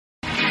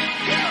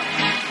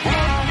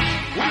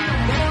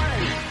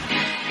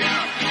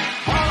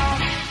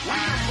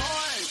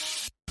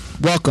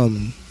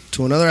Welcome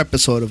to another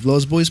episode of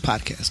Los Boys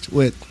Podcast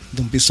with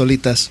Don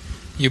Pistolitas.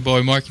 Your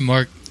boy Marky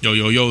Mark. Yo,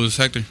 this is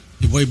Hector.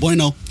 Your boy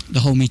Bueno. The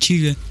homie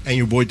Chiga. And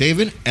your boy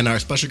David. And our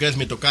special guest,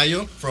 mi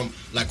tocayo, from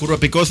La Curva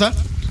Picosa.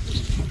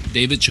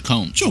 David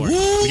Chacon.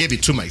 We gave you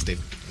two mics,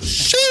 David.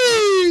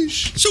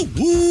 Sheesh.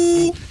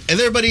 Is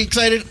everybody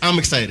excited? I'm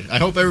excited. I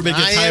hope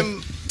everybody gets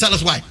hyped. Tell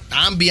us why.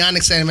 I'm beyond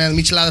excited, man.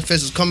 The Michelada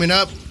Fest is coming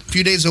up. A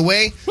few days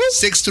away.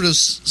 6th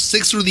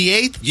through the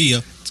 8th.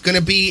 Yeah. It's going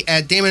to be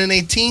at Damon and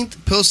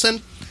 18th,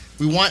 Pilsen.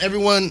 We want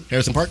everyone...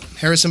 Harrison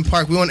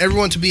Park. We want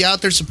everyone to be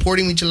out there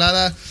supporting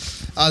Michelada.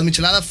 The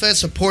Michelada Fest,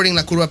 supporting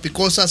La Curva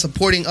Picosa,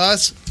 supporting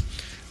us.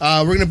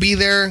 We're going to be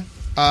there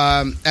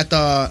at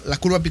the La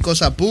Curva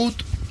Picosa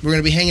booth. We're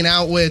going to be hanging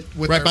out with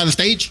right by the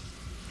stage?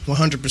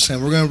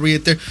 100%. We're going to be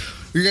there.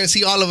 You're going to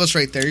see all of us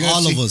right there.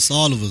 All of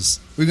us.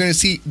 We're going to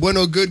see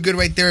Bueno Good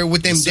right there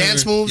with them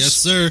dance moves. Yes,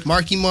 sir.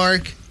 Marky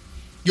Mark.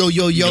 Yo.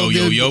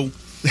 Yo.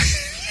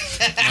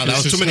 Wow,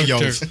 that was too many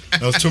yos.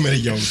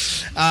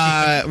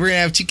 We're going to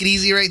have Chick It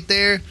Easy right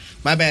there.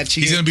 My bad,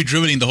 Chick. He's going to be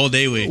dribbling the whole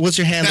day, wait. What's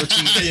your handle,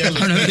 Chick?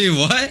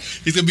 What?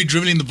 He's going to be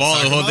dribbling the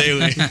ball the whole day,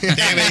 wait.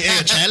 Damn,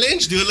 a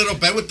challenge? Do a little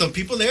bet with the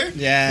people there?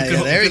 Yeah,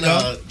 there you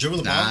go. Dribble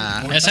the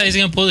ball. That's how he's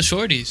gonna pull the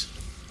shorties.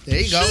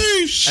 There you go.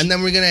 Sheesh. And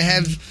then we're going to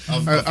have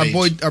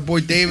our boy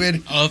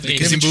David. Of age.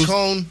 Kissing booth.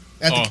 Chacon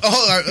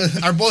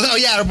our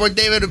boy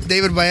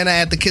David Baena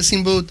at the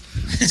kissing booth.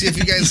 See if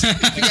you guys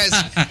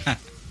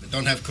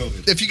Don't have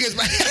COVID. if you guys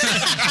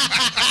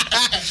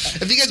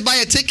buy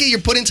a ticket, you're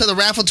put into the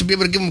raffle to be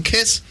able to give him a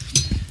kiss.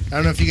 I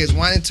don't know if you guys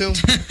wanted to.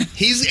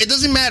 It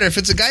doesn't matter if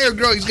it's a guy or a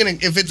girl. He's gonna.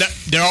 If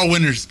it's They're all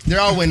winners.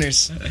 they're all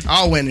winners.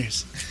 All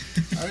winners.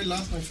 I already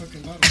lost my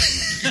fucking bottle.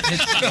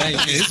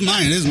 It's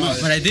mine.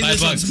 But I think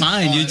this one's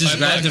mine. You just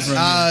grabbed it from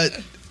me.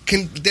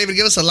 Can David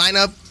give us a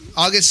lineup?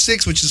 August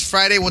 6th, which is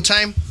Friday. What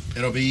time?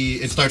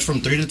 It starts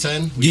from 3 to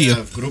 10. We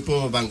have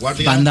Grupo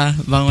Vanguardia. Banda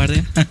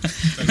Vanguardia.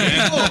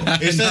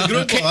 It says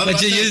Grupo. But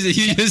you used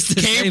to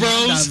say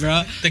K-Bros. Banda,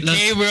 bro. The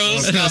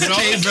K-Bros.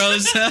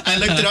 K-Bros. I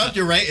looked it up.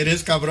 You're right. It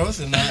is Cabros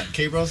and not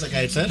K-Bros, like I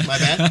had said. My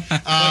bad.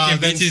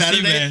 Then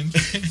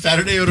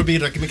Saturday it'll be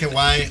Rakim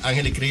Kawai,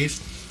 Angel y Cris.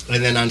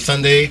 And then on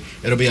Sunday,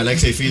 it'll be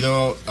Alexei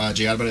Fido,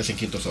 J. Alvarez, and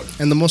Quinto Sol.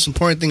 And the most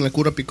important thing, La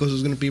Cura Picosa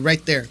is going to be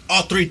right there.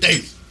 All 3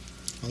 days.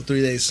 All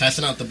 3 days.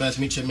 Passing out the best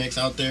Miche mix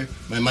out there.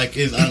 My mic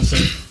is on,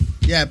 sir.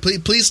 Yeah,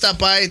 please stop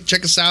by.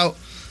 Check us out.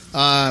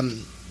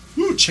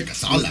 Check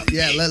us all out.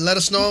 Yeah, let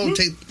us know.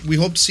 We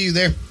hope to see you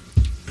there.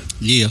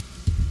 Yeah. All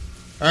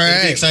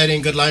It's right.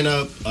 exciting, good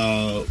lineup.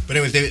 But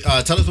anyways, David,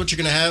 tell us what you're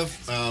gonna have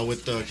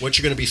with what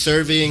you're gonna be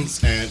serving,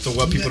 and so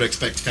what people to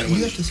expect. Kind of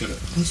when it's gonna.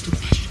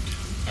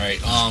 All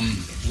right.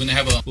 We're gonna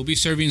have we'll be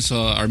serving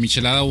our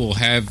michelada. We'll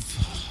have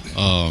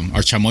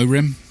our chamoy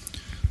rim,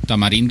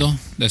 tamarindo.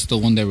 That's the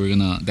one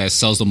that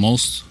sells the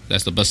most.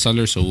 That's the best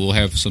seller. So we'll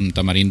have some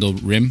tamarindo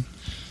rim,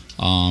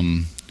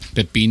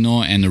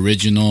 pepino and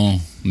original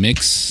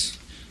mix,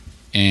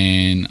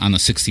 and on a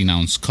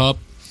 16-ounce cup.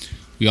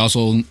 We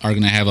also are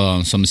gonna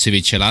have some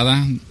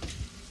cevichelada,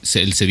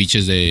 el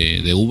ceviche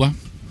de uva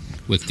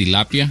with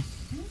tilapia.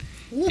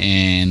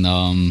 And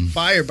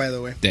Fire, by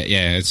the way.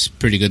 it's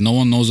pretty good. No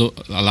one knows a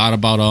lot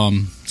about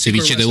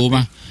ceviche de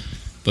uva,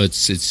 but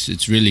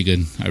it's really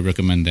good. I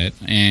recommend that.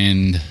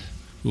 And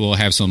we'll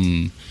have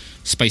some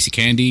spicy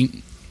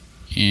candy.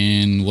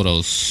 And what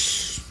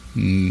else?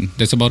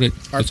 That's about it.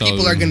 Our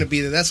people are going to be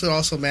there. That's what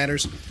also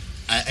matters.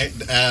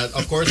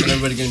 Of course, and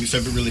everybody's going to be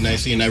served really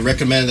nicely. And I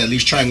recommend at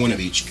least trying one of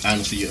each.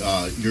 Honestly,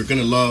 you're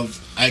going to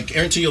love. I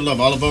guarantee you'll love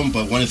all of them,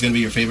 but one is going to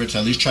be your favorite. So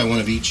at least try one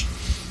of each.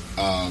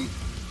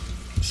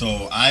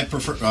 So I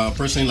prefer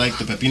personally like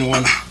the pepino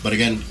one, but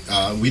again,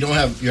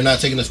 you're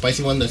not taking the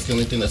spicy one. That's the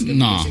only thing that's good.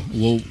 No,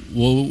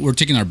 we're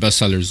taking our best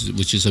sellers,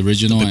 which is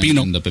original and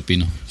the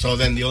pepino. So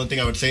then the only thing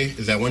I would say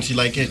is that once you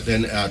like it,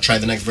 then try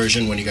the next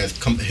version when you guys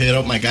hit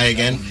up my guy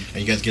again,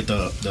 and you guys get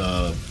the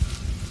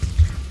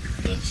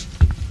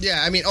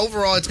Yeah, I mean,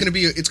 overall, it's gonna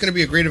be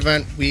a great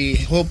event. We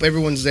hope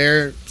everyone's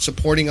there,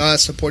 supporting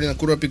us, supporting La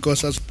Curva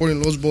Picosa,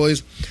 supporting Los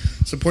Boys,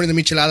 supporting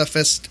the Michelada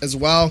Fest as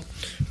well.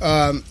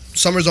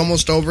 Summer's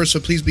almost over,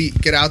 so please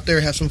get out there,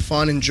 have some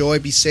fun, enjoy,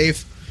 be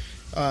safe.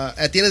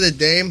 At the end of the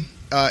day,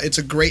 it's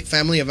a great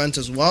family event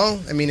as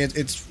well. I mean,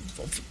 it's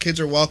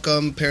kids are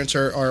welcome, parents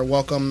are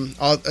welcome,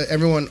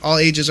 all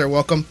ages are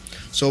welcome.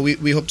 So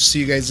we hope to see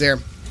you guys there.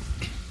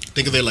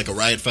 Think of it like a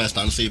riot fest,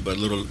 honestly, but a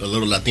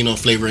little Latino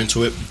flavor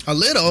into it. A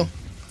little.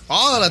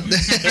 All of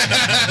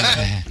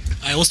that.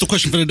 All right, what's the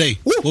question for the day?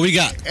 What we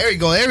got? There we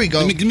go. Let me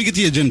get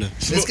the agenda.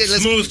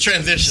 Smooth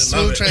transition.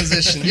 Smooth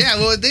transition. Yeah,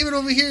 well, David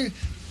over here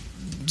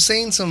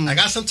saying some. I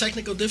got some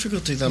technical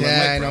difficulties on my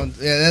I mic, bro.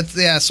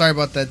 know. Sorry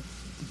about that.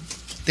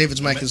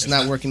 David's mic is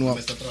not working well.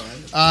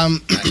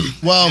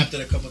 Well, tapped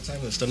it a couple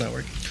times, it's still not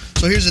working.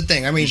 So here's the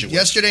thing. I mean,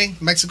 yesterday,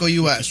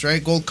 Mexico-U.S.,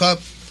 right? Gold Cup.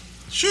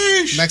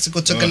 Sheesh. Mexico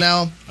took an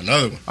L.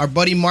 Another one. Our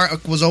buddy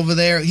Mark was over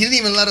there. He didn't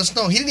even let us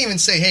know. He didn't even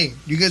say, "Hey,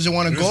 you guys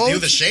want to go?" He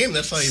was ashamed.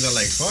 That's why he's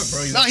like, "Fuck,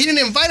 bro." No, he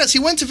didn't invite us. He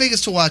went to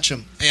Vegas to watch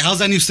him. Hey, how's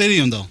that new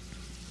stadium though?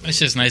 It's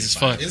just nice as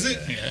fuck. Is it?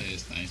 Yeah.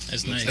 It's nice.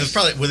 It's nice. It's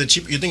probably with it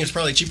cheap. You think it's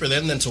probably cheaper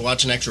then than to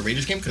watch an actual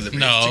Raiders game? Because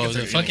No,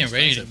 the fucking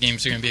Raiders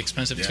games are gonna be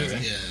expensive too.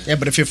 right? Yeah. Yeah,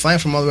 but if you're flying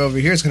from all the way over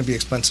here, it's going to be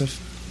expensive.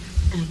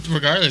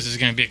 Regardless, it's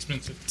gonna be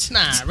expensive. Nah,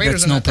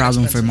 Raiders That's are no not that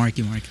problem for expensive.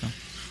 Marky Mark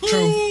though.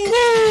 True.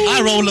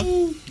 I roll up.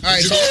 All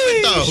right, so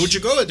Who'd you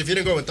go with if you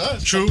didn't go with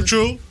us?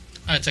 True.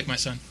 I took my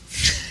son.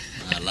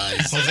 I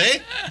lied.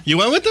 Jose, you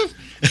went with them?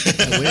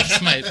 This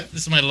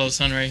is my little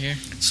son right here.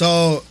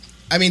 So,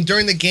 I mean,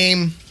 during the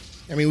game,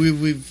 I mean,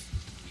 we've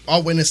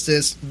all witnessed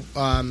this.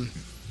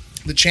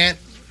 The chant,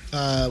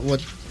 when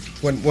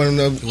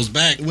It was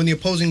back. the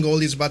opposing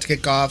goalie is about to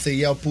kick off, they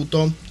yell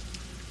 "puto,"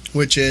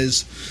 which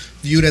is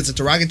viewed as a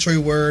derogatory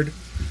word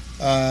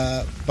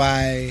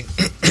by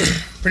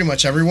pretty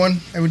much everyone.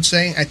 I would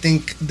say. I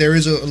think there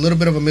is a little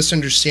bit of a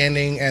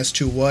misunderstanding as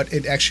to what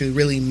it actually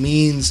really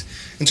means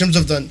in terms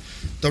of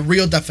the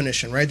real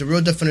definition. Right, the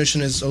real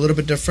definition is a little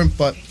bit different,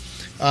 but.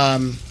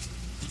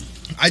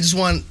 I just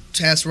want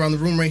to ask around the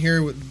room right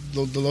here with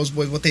the Los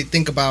Boys what they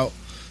think about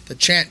the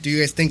chant. Do you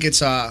guys think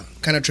it's a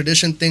kind of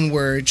tradition thing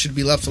where it should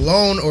be left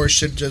alone, or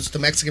should just the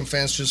Mexican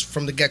fans just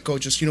from the get-go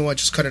just, you know what,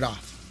 just cut it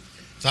off?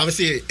 So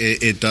obviously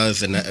it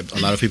does, and a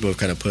lot of people have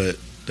kind of put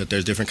that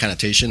there's different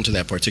connotation to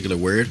that particular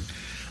word.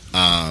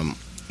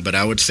 But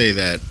I would say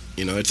that,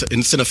 you know,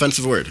 it's an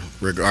offensive word,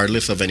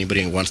 regardless of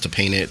anybody who wants to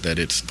paint it that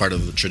it's part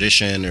of the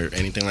tradition or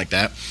anything like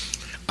that.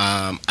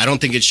 I don't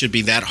think it should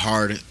be that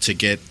hard to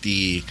get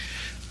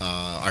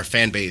our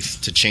fan base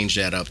to change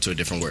that up to a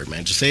different word,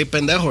 man. Just say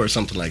pendejo or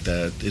something like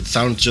that. It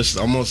sounds just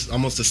almost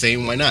the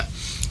same. Why not?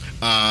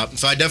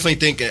 So I definitely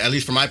think, at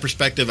least from my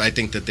perspective, I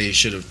think that they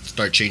should have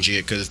started changing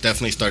it because it's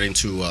definitely starting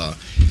to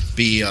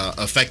be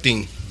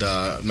affecting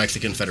the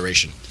Mexican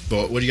Federation.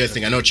 But what do you guys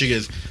think? I know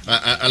Chiga's.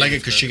 I like it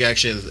because Chiga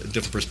actually has a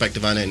different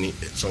perspective on it.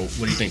 So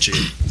what do you think,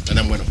 Chiga? And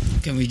then bueno.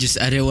 Can we just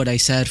edit what I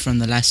said from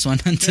the last one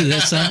onto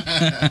this one?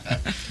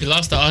 You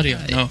lost the audio.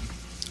 No.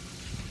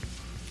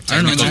 I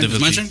don't know. It's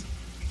man. my turn?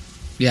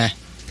 Yeah.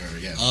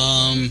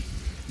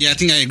 Yeah, I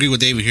think I agree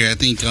with David here. I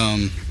think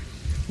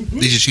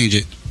they should change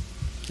it.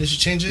 They should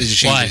change They it? should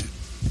change Why?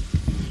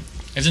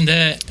 it. Isn't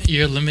that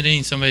you're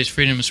limiting somebody's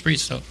freedom of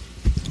speech, though?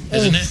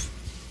 Isn't it?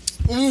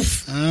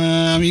 Oof.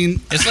 I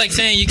mean, It's like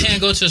saying you can't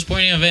go to a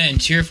sporting event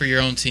and cheer for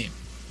your own team.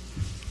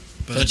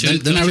 but Don't you- they're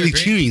don't not you really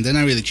agree? cheering. They're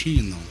not really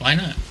cheering, though. Why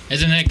not?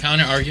 Isn't that a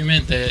counter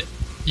argument that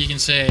you can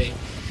say?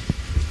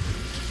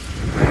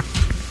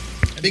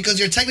 Because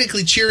you're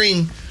technically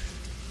cheering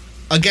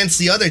against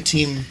the other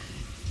team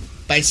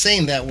by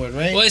saying that word,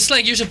 right? Well, it's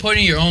like you're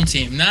supporting your own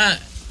team, not.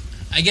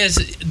 I guess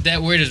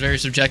that word is very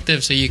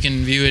subjective, so you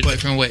can view it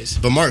different ways.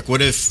 But Mark,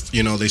 what if,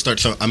 you know, they start?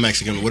 So I'm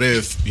Mexican. What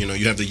if, you know,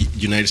 you have the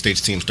United States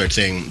team start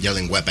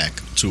yelling "wetback"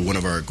 to one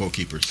of our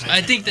goalkeepers?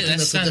 I think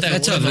that's not the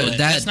That's a- equivalent.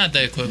 that- That's not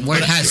the equivalent.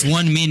 Word has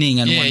one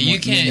meaning and Yeah, one you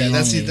can't- Yeah,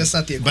 that's meaning.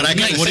 not the But I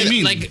equivalent. get what do you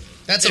mean? Like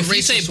That's a if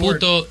you say racist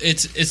word. puto,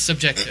 it's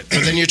subjective.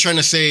 But then you're trying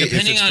to say if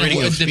Depending it's on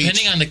freedom of speech.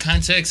 depending on the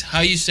context, how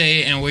you say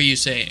it and where you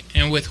say it,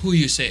 and with who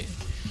you say it.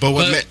 But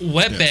what? But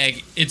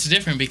wetbag, it's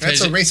different because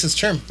That's a racist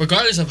term.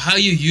 regardless of how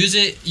you use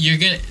it,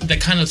 the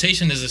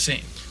connotation is the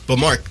same. But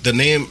Mark,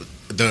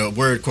 the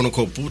word "quote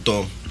unquote"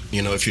 puto.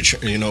 You know, if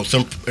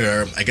some,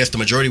 I guess the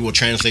majority will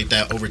translate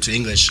that over to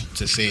English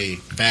to say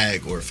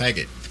fag or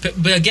faggot.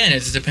 But again,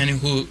 it's depending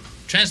who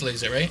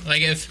translates it, right?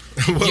 Like if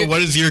What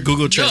does your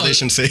Google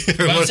translation say?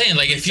 but I'm saying,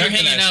 like if you're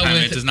hanging out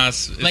with, it does not.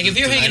 like if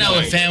you're it does hanging not out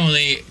with like-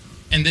 family,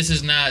 and this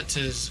is not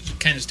to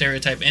kind of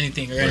stereotype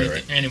anything or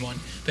anyone,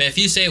 but if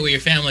you say it with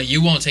your family,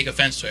 you won't take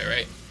offense to it,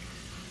 right?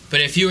 But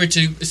if you were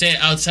to say it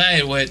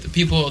outside with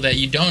people that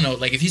you don't know,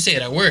 like if you say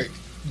it at work,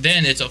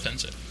 then it's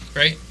offensive,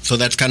 right? So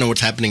that's kind of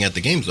what's happening at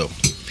the games, though.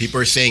 People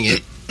are saying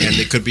it, and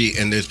it could be,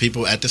 and there's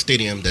people at the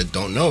stadium that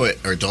don't know it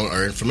or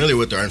aren't familiar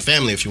with it, or aren't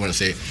family, if you want to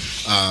say,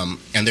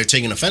 and they're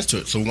taking offense to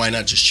it. So why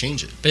not just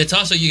change it? But it's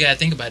also, you gotta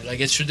think about it, like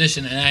it's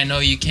tradition, and I know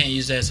you can't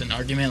use that as an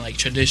argument, like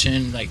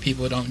tradition, like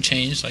people don't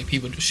change, like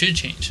people should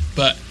change,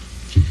 but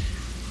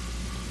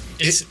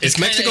If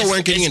Mexico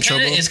weren't getting in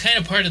trouble- it's kind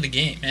of part of the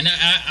game, and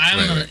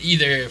I'm Right.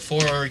 either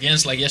for or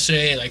against. Like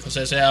yesterday, like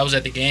Jose said, I was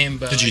at the game,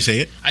 but Did you like, say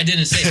it? I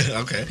didn't say it.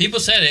 Okay. People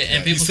said it,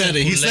 and people said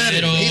it. He said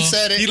it. culero. He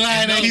said it. He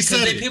lied. No, He 'cause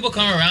said they- it. people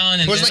come around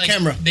and Where's they're the like,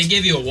 camera? they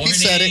give you a warning.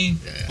 said it.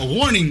 A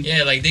warning.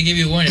 Yeah, like they give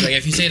you a warning. Like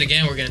if you say it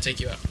again, we're gonna take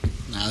you out.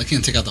 Nah, they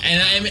can't take out the.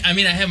 And I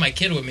mean, I have my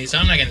kid with me, so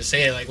I'm not gonna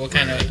say it. Like what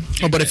kind of?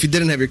 Oh, but if you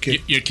didn't have your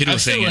kid, Your kid I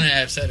was still saying wouldn't it.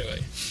 have said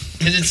it,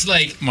 because it's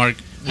like Mark,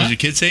 was Huh? your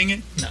kid saying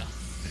it? no.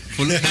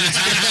 He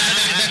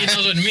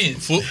knows what it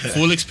means.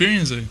 Full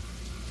experience.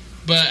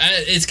 But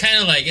it's kind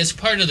of like it's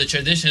part of the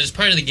tradition. It's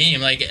part of the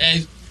game. Like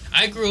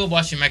I grew up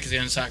watching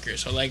Mexican soccer,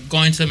 so like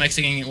going to the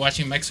Mexican,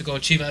 watching Mexico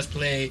Chivas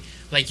play,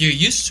 like you're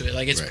used to it.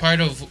 Like it's Right. part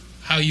of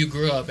how you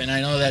grew up. And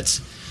I know that's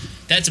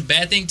a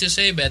bad thing to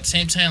say, but at the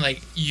same time,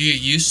 like you're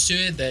used to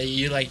it that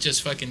you like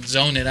just fucking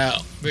zone it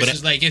out.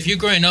 Versus like if you're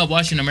growing up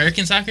watching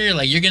American soccer,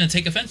 like you're gonna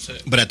take offense to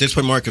it. But at this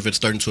point, Mark, if it's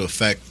starting to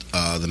affect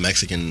the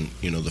Mexican,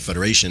 the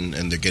federation,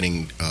 and they're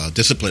getting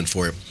disciplined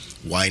for it,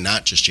 why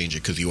not just change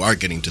it? Because you are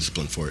getting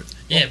disciplined for it.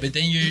 Yeah, but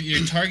then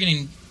you're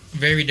targeting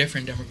very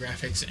different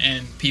demographics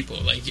and people.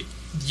 Like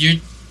you're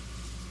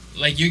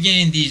like you're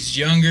getting these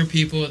younger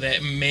people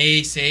that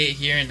may say it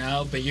here and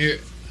now, but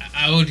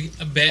I would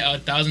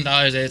bet $1,000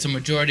 that it's a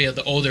majority of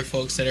the older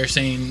folks that are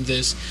saying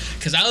this.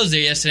 Because I was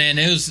there yesterday, and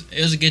it was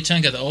a good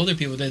chunk of the older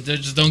people that they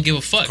just don't give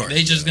a fuck.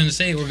 They just gonna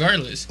say it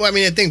regardless. Well, I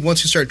mean, I think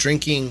once you start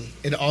drinking,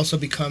 it also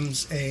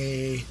becomes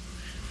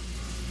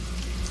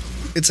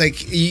it's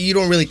like you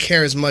don't really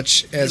care as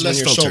much as when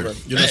you're sober.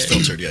 You're less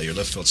filtered. Yeah, you're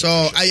less filtered.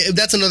 So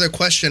that's another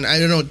question. I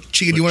don't know,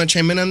 Chica. Do you want to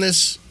chime in on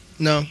this?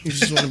 No, you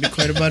just want to be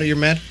quiet about it. You're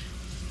mad.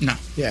 No.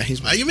 Yeah,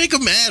 he's mad. You make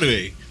him mad,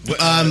 way. But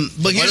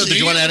Did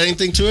you want to add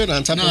anything to it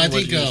on top? No, of I what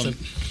think you said?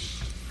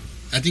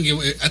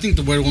 I think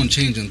the word won't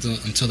change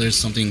until there's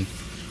something,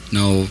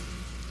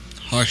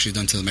 harshly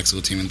done to the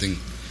Mexico team, and think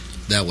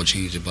that will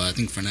change it. But I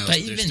think for now, but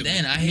even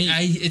then,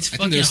 it's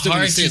fucking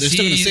hard to see. They're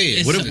still going to say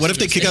it. What if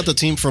they kick out the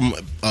team from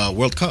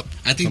World Cup?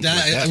 I think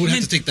I would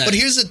have to take that. But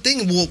here's the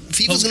thing: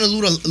 FIFA's going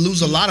to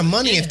lose a lot of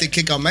money if they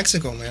kick out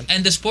Mexico, man.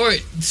 And the sport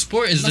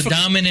is the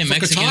dominant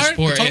Mexican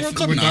sport,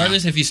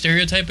 regardless if you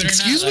stereotype it or not.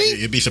 Excuse me?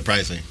 You'd be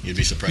surprised.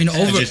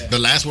 The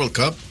last World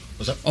Cup.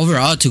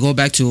 Overall, to go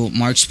back to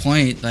Mark's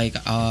point, like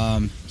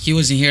he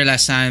wasn't here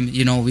last time.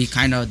 We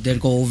kind of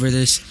did go over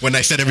this when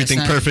I said everything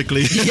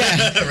perfectly.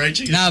 Yeah, right.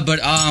 Nah, but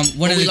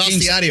one of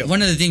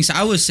the things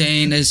I was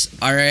saying is,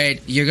 all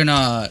right, you're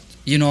gonna,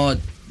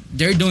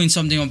 they're doing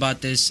something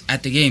about this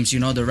at the games.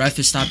 The ref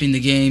is stopping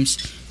the games.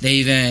 They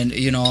even,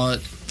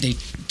 they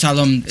tell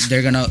them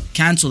they're gonna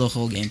cancel the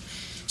whole game.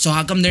 So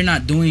how come they're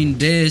not doing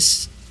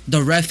this?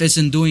 The ref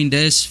isn't doing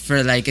this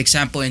for, like,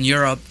 example, in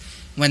Europe.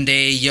 When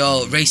they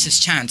yell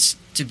racist chants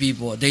to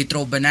people, they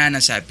throw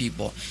bananas at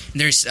people.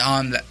 They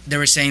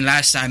were saying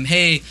last time,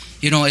 hey,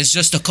 it's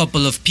just a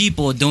couple of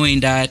people doing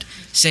that,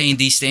 saying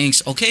these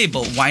things. Okay,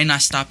 but why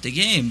not stop the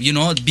game?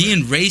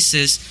 Being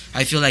racist,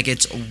 I feel like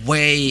it's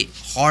way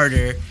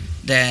harder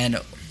than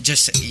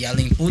just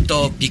yelling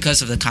puto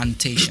because of the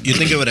connotation. You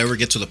think it would ever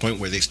get to the point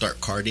where they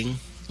start carding,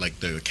 like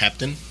the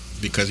captain?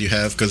 Because there's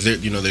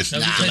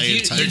delay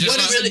in time.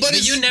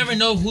 But you never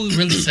know who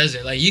really says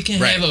it. Like, you can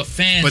have a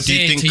fan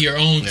say it to your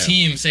own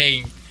team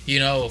saying,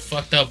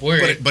 fucked up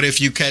word. But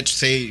if you catch,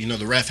 say,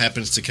 the ref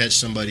happens to catch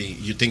somebody,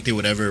 you think they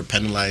would ever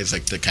penalize,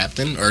 like, the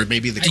captain or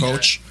maybe the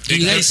coach? They're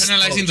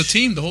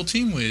penalizing the whole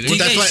team with it.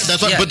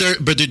 That's why.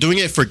 But they're doing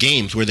it for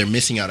games where they're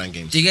missing out on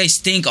games. Do you guys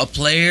think a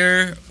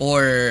player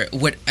or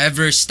would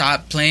ever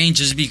stop playing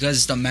just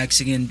because the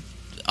Mexican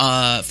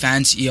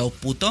fans yell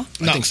puto?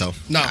 I think so.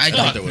 No, I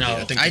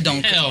don't. I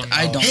don't.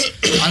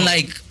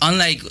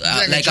 Unlike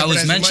like I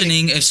was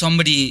mentioning, if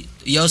somebody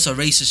yells a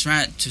racist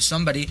rant to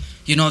somebody,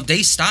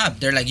 they stop.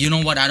 They're like, you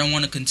know what? I don't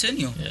want to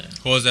continue. Yeah.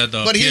 What was that?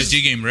 The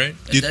PSG game, right?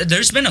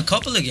 There's been a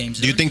couple of games.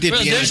 Do you think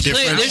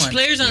there's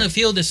players on the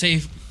field that say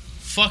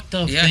fucked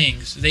up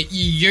things that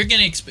you're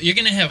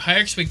gonna have higher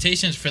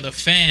expectations for the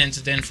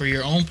fans than for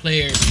your own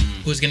player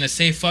who's gonna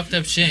say fucked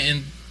up shit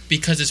and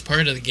because it's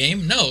part of the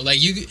game? No, like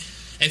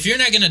if you're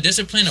not going to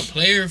discipline a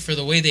player for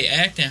the way they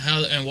act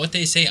and what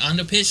they say on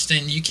the pitch,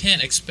 then you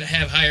can't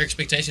have higher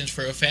expectations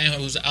for a fan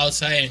who's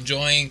outside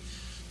enjoying,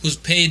 who's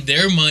paid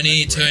their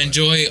money to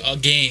enjoy a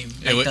game.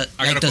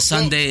 Like the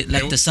Sunday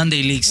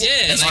leagues.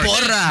 Yeah, it's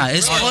porra,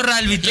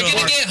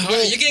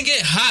 You're gonna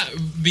get hot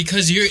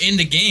because you're in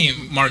the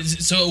game. Mark.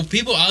 So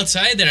people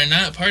outside that are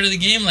not part of the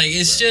game, like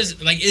it's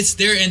just like it's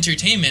their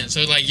entertainment.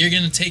 So like you're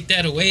gonna take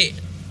that away.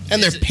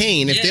 And they're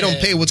paying. If they don't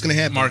pay, what's going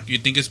to happen? Mark, you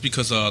think it's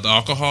because the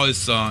alcohol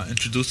is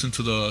introduced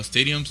into the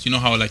stadiums? You know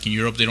how, like, in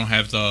Europe, they don't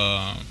have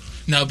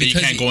because you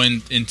can't go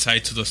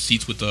inside to the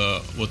seats with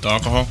the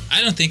alcohol?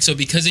 I don't think so,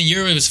 because in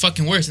Europe, it's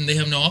fucking worse, and they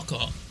have no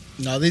alcohol.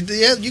 No,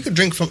 you could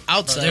drink from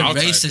outside. They're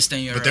racist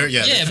in Europe.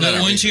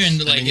 But once you're in,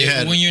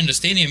 when you're in the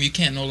stadium, you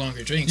can't no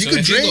longer drink. You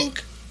can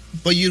drink,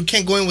 but you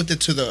can't go in with it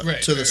to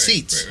the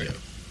seats. Right.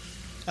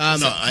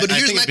 But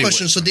here's my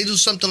question. So they do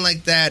something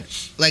like that,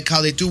 like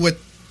how they do with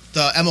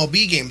the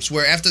MLB games,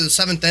 where after the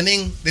 7th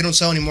inning they don't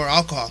sell any more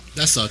alcohol.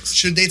 That sucks.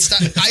 Should they stop?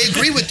 I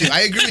agree with you.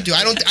 I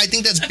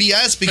think that's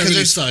BS because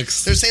really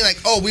sucks. They're saying like,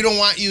 oh, we don't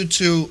want you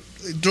to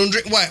don't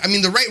drink. What? I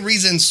mean, the right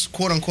reasons,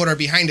 quote unquote, are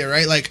behind it,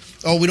 right? Like,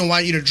 oh, we don't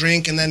want you to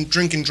drink and then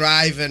drink and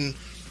drive and.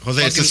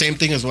 Jose, it's the same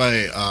thing as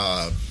why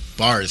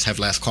bars have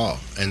last call,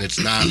 and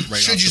it's not right.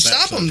 Should you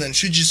stop them then?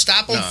 Should you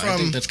stop them from? I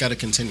think that's got to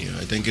continue.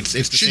 I think it's.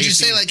 The should you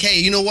say like,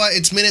 hey, you know what?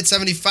 It's minute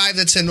 75.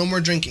 That's it. No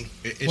more drinking.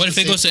 What if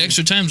it goes to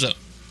extra times though?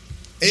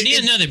 You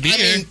need another beer.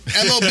 I mean,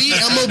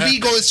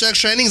 MLB goes to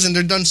extra innings and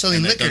they're done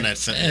selling liquor.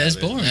 That's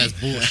boring. That's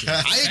bullshit.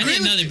 I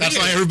agree. That's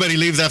why everybody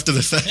leaves after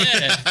the 7th.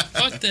 Yeah,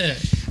 fuck that.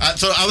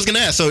 So I was gonna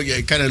ask. So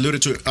you kind of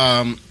alluded to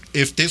it.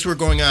 If this were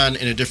going on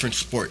in a different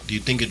sport, do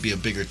you think it'd be a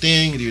bigger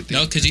thing?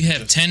 No, because you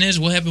have tennis.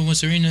 What happened with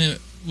Serena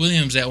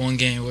Williams that one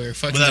game where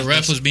fucking the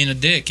ref was being a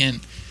dick and.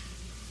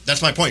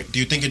 That's my point. Do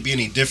you think it'd be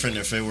any different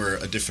if it were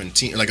a different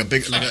team, like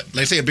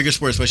let's say a bigger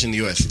sport, especially in the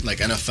U.S., like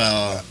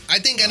NFL? I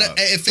think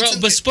if it's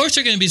but sports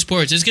are going to be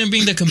sports. It's going to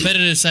bring the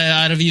competitive side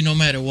out of you no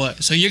matter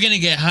what. So you're going to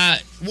get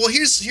hot. Well,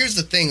 here's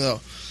the thing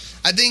though.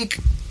 I think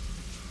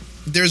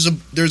there's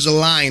a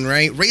line,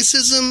 right?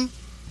 Racism.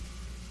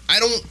 I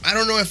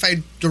don't know if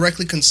I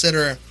directly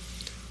consider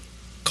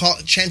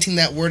chanting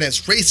that word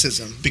as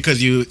racism.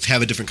 Because you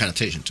have a different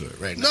connotation to it,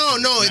 right? No,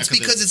 it's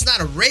because it's not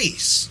a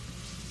race.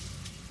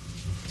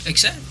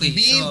 Exactly.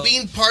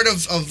 Being part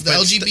of the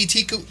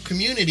LGBT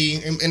community,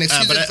 and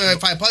excuse me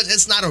if I apologize,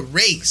 it's not a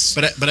race.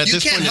 But at you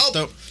this can't point, help.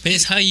 But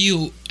it's how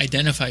you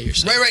identify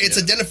yourself. Right. It's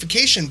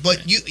identification,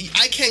 but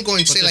I can't go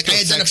and say like I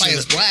identify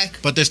as black.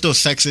 But there's still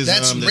sexism.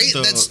 That's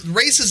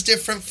race is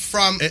different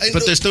from.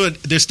 But there's still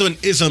an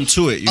ism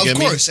to it. Of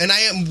course, and I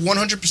am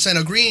 100%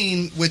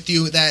 agreeing with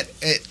you that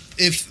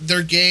if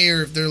they're gay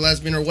or if they're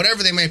lesbian or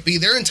whatever they might be,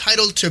 they're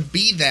entitled to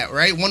be that,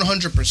 right?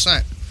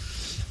 100%.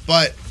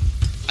 But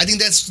I think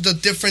that's the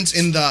difference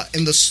in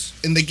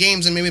the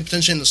games and maybe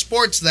potentially in the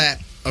sports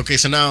that. Okay,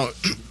 so now,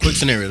 quick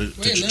scenario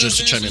just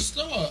to chime in.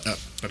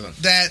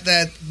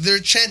 That they're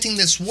chanting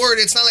this word.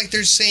 It's not like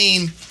they're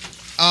saying.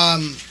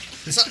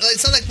 It's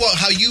not like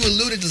how you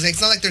alluded to.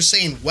 It's not like they're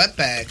saying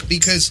wetbag,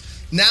 because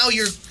now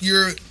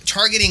you're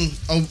targeting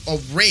a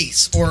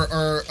race or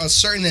a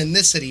certain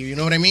ethnicity. You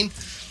know what I mean?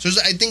 So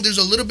I think there's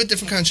a little bit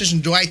different connotation.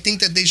 Do I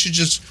think that they should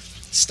just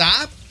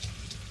stop?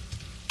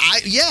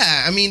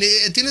 I mean,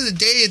 at the end of the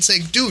day, it's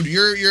like, dude,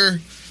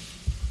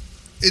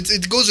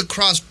 it goes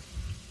across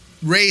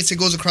race, it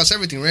goes across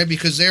everything, right?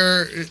 Because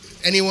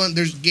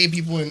there's gay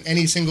people in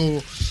any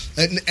single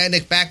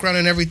ethnic background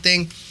and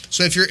everything.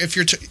 So if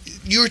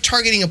you're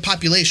targeting a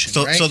population,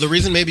 right? So the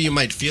reason maybe you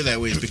might feel that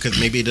way is because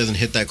maybe it doesn't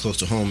hit that close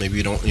to home. Maybe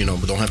you don't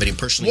have any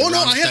personal. Well,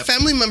 no, I have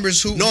family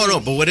members who. No,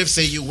 but what if,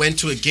 say, you went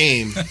to a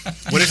game?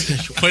 What if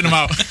point them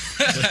out?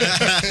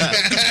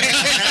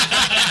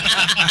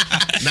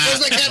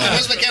 Where's my camera?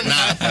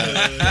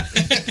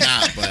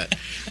 But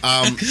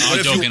I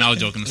was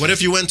joking. What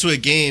if you went to a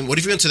game? What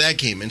if you went to that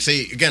game and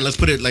say, again, let's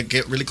put it like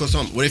get really close to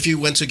home. What if you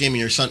went to a game and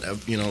your son,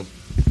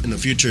 in the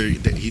future,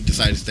 that he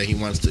decides that he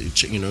wants to, I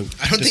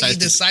don't think he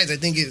decides. I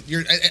think I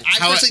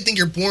personally think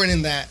you're born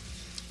in that.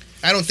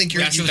 I don't think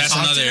you're. That's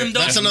another thing.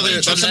 That's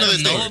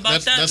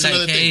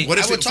another thing. What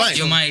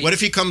if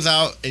he comes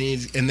out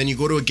and then you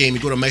go to a game, you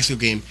go to a Mexico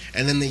game,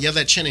 and then you have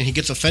that chant and he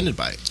gets offended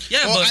by it?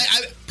 Yeah, well,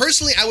 I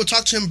personally, I would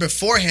talk to him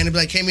beforehand and be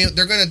like, "Hey, man,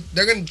 they're gonna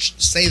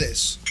say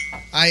this.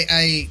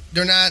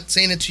 They're not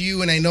saying it to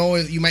you, and I know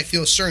you might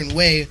feel a certain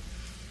way."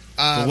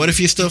 But what if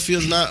he still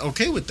feels not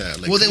okay with that?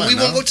 Well, then we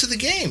won't go to the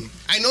game.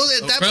 I know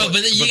that point.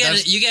 But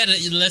you gotta.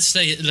 Let's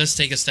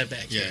take a step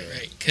back here,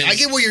 right? I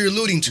get what you're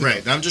alluding to.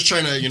 Right. I'm just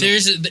trying to.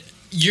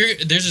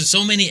 There's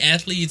so many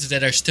athletes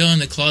that are still in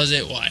the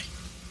closet. Why?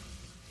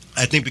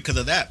 I think because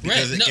of that.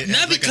 Because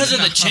not because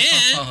of the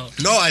chant.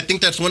 No, I think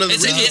that's one of the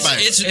reasons why.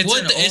 It's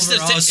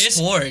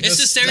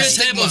the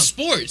stereotype of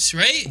sports,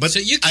 right? But so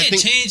you can't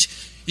change.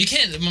 You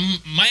can't.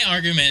 My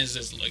argument is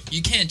this: look,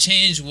 you can't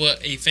change what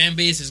a fan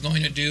base is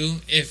going to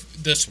do if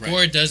the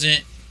sport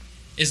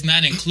is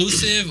not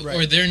inclusive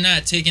or they're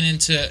not taking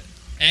into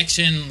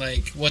action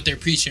like what they're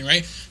preaching.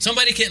 Right?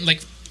 Somebody can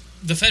like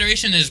the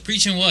federation is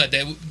preaching what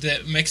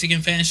that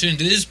Mexican fans shouldn't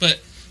do this, but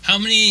how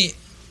many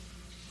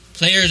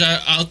players are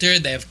out there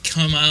that have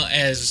come out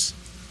as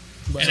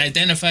and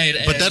identified.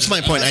 But that's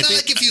my point. I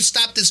think like if you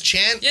stop this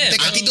chant,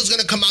 I think there's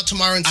going to come out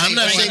tomorrow and say, I'm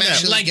not saying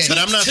that. But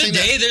I'm not saying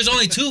that. There's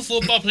only 2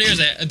 football players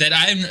that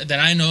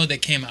I know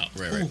that came out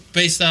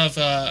based off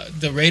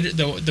the player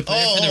for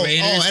the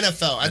Raiders.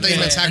 NFL. I thought you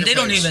meant soccer. They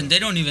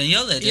don't even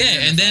yell at it.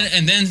 Yeah,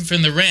 and then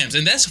from the Rams,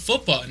 and that's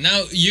football.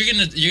 Now you're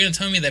gonna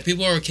tell me that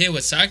people are okay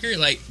with soccer?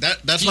 Like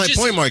that's my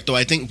point, Mark. Though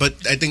I think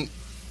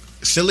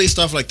silly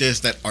stuff like this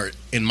that are,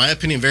 in my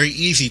opinion, very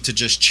easy to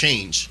just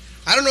change.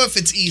 I don't know if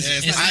it's easy.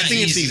 I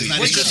think it's easy.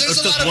 There's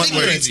a lot of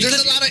ignorance.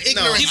 There's a lot of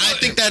ignorance. I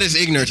think that is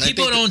ignorance.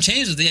 People don't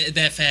change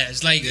that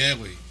fast. Like,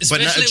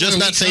 but just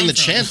not saying the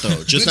chant though.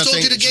 We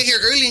told you to get here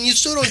early and you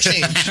still don't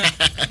change.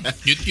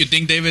 You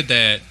think, David,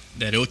 that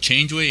it'll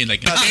change way and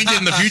like change it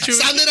in the future?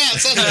 Sound it out.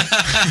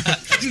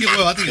 I think it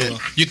will.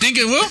 You think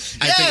it will?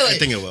 I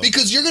think it will.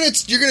 Because you're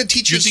gonna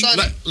teach your son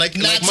like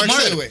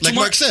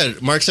Mark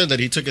said. Mark said that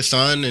he took his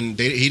son and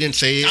he didn't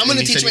say it. I'm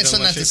gonna teach my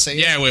son not to say it.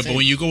 Yeah, but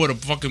when you go with a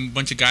fucking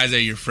bunch of guys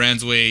that you're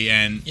friends with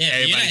and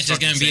you're not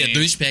just gonna be a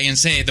douchebag and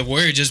say the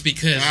word just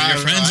because your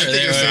friends are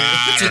there.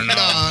 I don't know.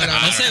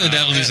 I'll say what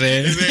Devil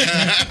said.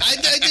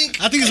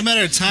 I think it's a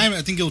matter of time.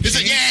 I think it'll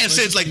change.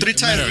 It's like 3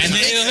 times. And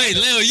then, hey,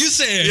 Leo, you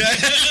said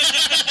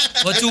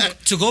But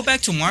to go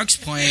back to Mark's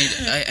point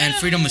and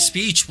freedom of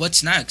speech,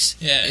 what's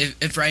next? Yeah.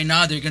 If right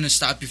now they're gonna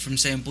stop you from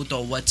saying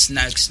 "puto," what's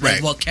next?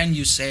 Like, what can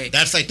you say?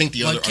 That's I think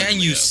the other. What can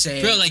you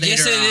say? Bro, like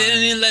yesterday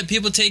they didn't let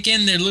people take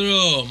in their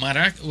little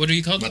what do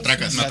you call them?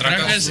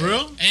 Matracas.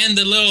 Real? And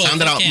the little.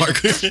 Sound it out,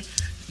 Mark.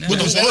 What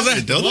was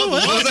that? Dildo?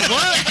 What?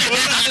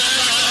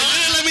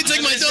 Let me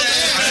take my dildo.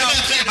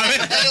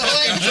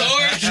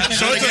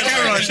 Show it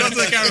to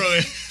the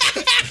camera.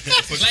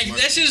 Like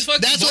that shit is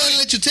fucking. That's why I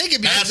let you take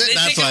it because they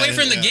take away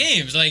from the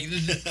games. Like,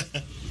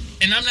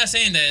 and I'm not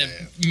saying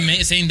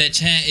that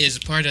chant is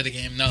part of the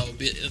game. No,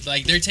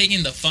 like they're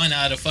taking the fun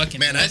out of fucking.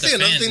 Man, I think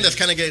another thing that's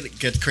kind of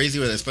gets crazy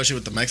with, especially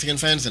with the Mexican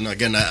fans, and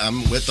again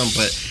I'm with them,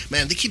 but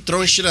man, they keep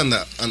throwing shit on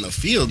the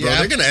field, bro.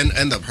 They're gonna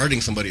end up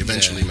hurting somebody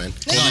eventually, man.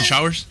 Golden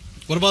showers.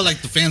 What about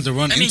like the fans that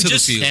run into the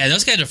field? Yeah,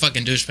 those guys are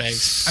fucking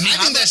douchebags. I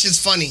think that shit's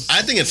funny.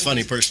 I think it's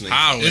funny personally.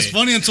 It's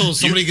funny until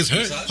somebody gets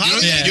hurt. That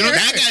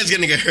guy's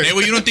gonna get hurt. Hey,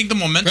 well, you don't think the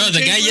momentum? Bro,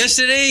 the guy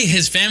yesterday,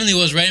 his family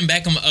was right in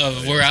back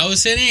of where I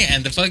was sitting,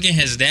 and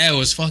his dad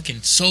was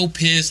fucking so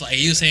pissed. Like,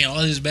 he was saying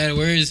all these bad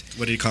words.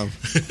 What did he call him?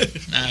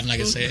 Nah, I'm not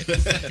gonna say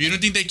it. You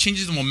don't think that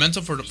changes the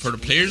momentum for the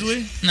players,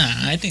 way? Nah,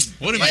 I think.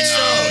 What do you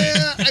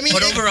mean?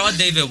 But overall,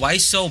 David, why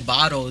sell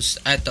bottles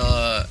at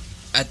the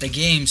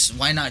games?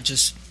 Why not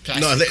just?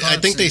 No, I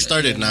think they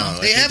started now.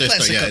 They have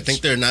plastic cups. I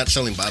think they're not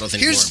selling bottles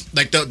anymore.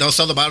 Like they'll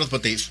sell the bottles,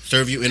 but they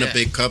serve you in a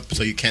big cup,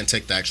 so you can't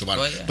take the actual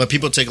bottle. Well, but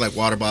people take like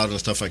water bottles and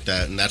stuff like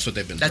that, and that's what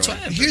they've been. That's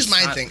throwing. why. Here's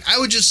my thing. I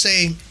would just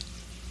say,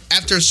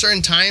 after a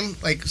certain time,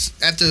 like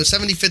after the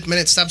 75th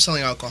minute, stop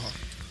selling alcohol.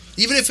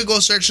 Even if it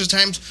goes to extra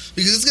times,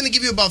 because it's going to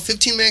give you about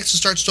 15 minutes to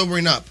start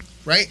sobering up.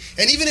 Right?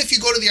 And even if you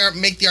go to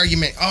make the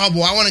argument, oh,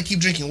 well, I want to keep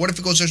drinking. What if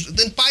it goes to...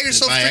 Then buy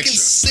yourself freaking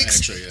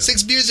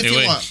six beers if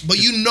you want. But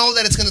you know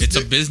that it's going to... It's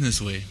a business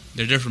way.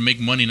 They're there for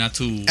make money, not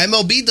to...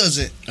 MLB does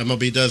it.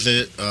 MLB does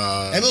it.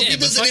 MLB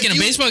does it. Fucking a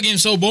baseball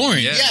game's so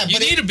boring. Yeah, you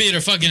need a beer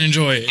to fucking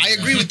enjoy it. I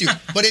agree with you.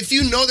 But if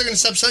you know they're going to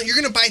stop selling, you're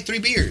going to buy 3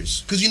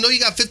 beers. Because you know you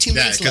got 15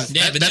 minutes left.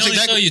 Yeah, but they only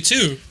sell you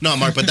 2. No,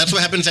 Mark, but that's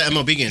what happens at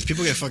MLB games.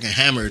 People get fucking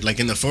hammered. Like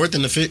in the 4th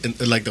and the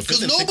 5th... Like the 5th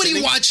because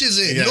nobody watches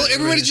it. Yeah,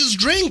 everybody just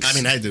drinks. I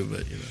mean, I do,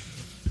 but you know.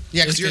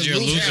 Yeah, because you're a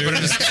loser.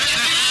 Like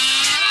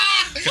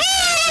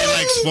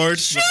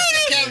sports.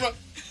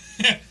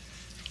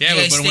 Yeah,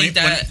 but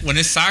when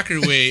it's soccer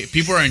way,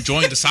 people are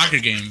enjoying the soccer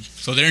game.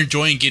 So they're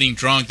enjoying getting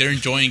drunk. They're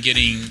enjoying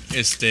getting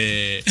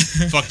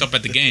fucked up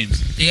at the games.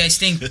 Do you guys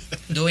think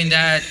doing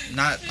that,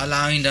 not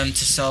allowing them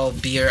to sell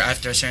beer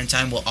after a certain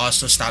time, will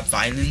also stop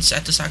violence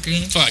at the soccer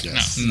games? Fuck, no.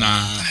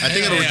 Nah. I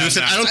think it'll reduce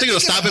it. I don't think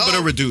it'll stop it, but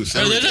it'll reduce.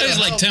 There's always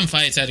like 10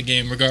 fights at a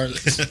game,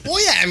 regardless.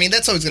 Well, yeah, I mean,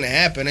 that's always going to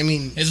happen. I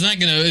mean... It's not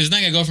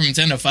gonna go from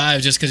 10 to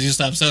 5 just because you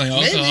stop selling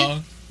alcohol.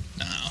 Maybe.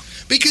 No.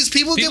 Because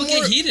people get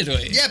heated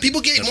with it. Yeah,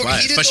 people get more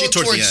heated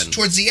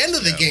towards the end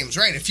of the games,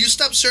 right? If you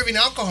stop serving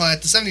alcohol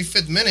at the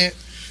 75th minute,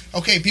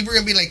 okay, people are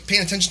going to be like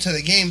paying attention to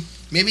the game,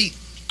 maybe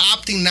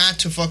opting not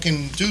to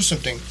fucking do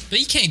something. But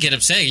you can't get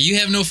upset. You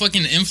have no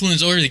fucking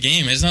influence over the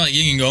game. It's not like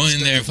you can go in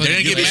there and fucking...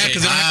 They're going to get mad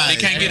because they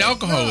can't get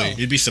alcohol. No.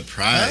 You'd be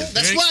surprised.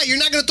 That's why. You're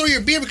not going to throw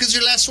your beer because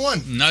you're last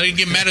one. Now you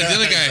get mad at the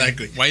other guy.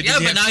 Exactly. But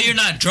now you're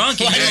not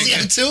drunk. Why does he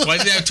have 2? Why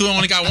does he have 2 and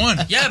only got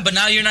 1? Yeah, but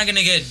now you're not going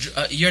to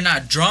get... you're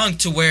not drunk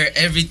to where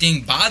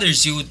everything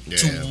bothers you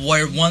to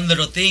where one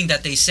little thing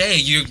that they say,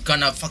 you're going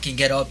to fucking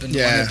get up and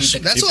want to beat the...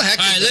 That's what heck.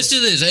 All right, let's do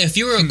this. If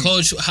you were a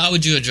coach, how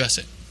would you address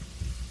it?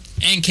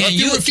 And can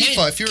you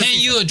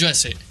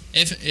address it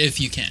if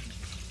you can?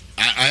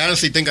 I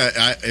honestly think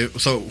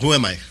so who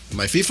am I? Am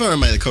I FIFA or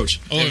am I the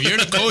coach? Oh, if you're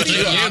the coach,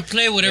 you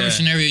play whatever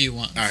scenario you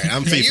want. All right,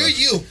 I'm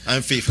FIFA.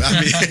 I'm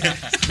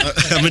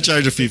FIFA. I'm in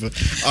charge of FIFA.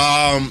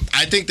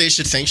 I think they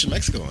should sanction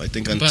Mexico. I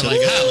think until...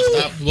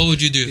 But what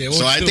would you do? Yeah,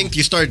 so I think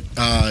you start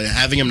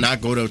having him not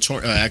go to not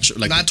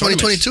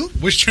 2022.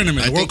 Which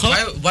tournament? The World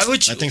Cup? Why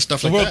would you? I think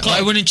stuff like that.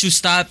 Why wouldn't you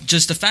stop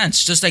just the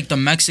fans? Just like the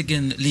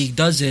Mexican league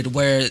does it,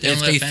 where if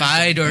they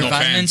fight or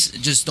violence,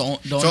 just don't.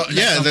 So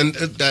then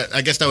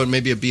I guess that would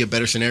maybe be a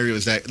better scenario.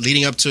 Is that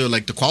leading up to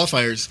like the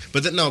qualifiers?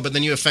 But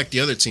then you affect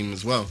the other team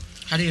as well.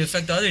 How do you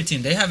affect the other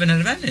team? They have an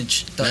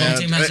advantage. The home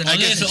team has an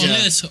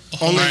advantage.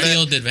 Only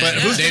field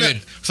advantage.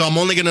 David. So I'm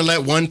only going to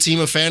let one team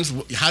of fans.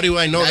 How do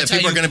I know that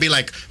people are going to be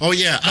like, oh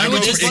yeah, I go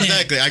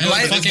exactly. I go.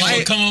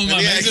 Come on,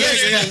 my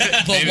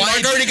But why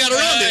already got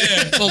around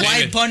it? But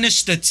why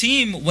punish the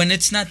team when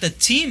it's not the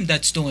team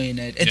that's doing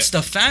it? It's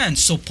the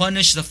fans. So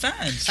punish the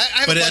fans.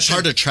 But it's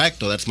hard to track,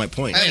 though. That's my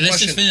point. Let's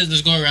just finish.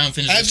 Let's go around.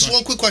 I have just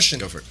one quick question.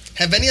 Go for it.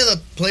 Have any of the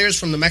players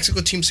from the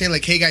Mexico team say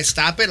like, "Hey guys,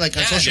 stop it"? Like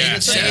on social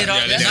media, say it all.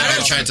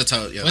 They're trying to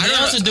tell. Well, they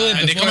also do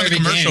it before every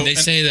game. They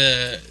say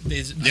the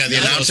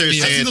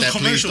announcers say that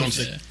please don't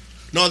say.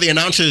 No, the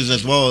announcers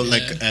as well,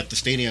 like at the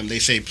stadium, they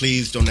say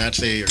please do not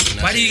say.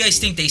 Why do you guys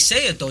think they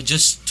say it though?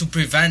 Just to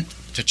prevent.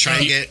 To try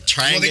and get.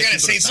 Well, they gotta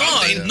say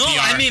something. No,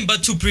 I mean,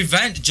 but to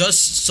prevent,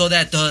 just so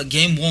that the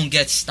game won't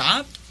get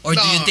stopped, or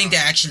do you think they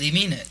actually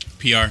mean it?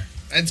 PR.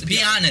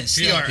 Be honest.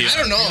 PR. I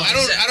don't know. I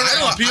don't know.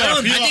 I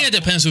think it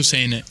depends who's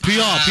saying it.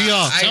 PR.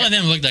 Some of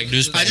them look like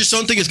douchebags. I just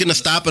don't think it's gonna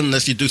stop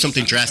unless you do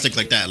something drastic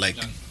like that. Like,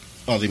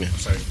 leave me.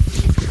 Sorry.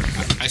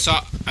 I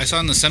saw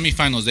in the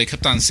semifinals they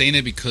kept on saying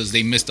it because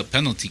they missed a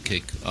penalty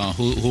kick.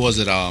 Who was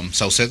it?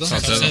 Saucedo.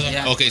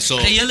 Yeah. Okay, so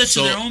they yell it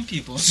to their own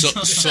people. So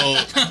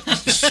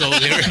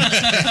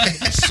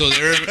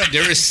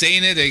they were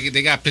saying it.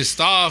 They got pissed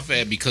off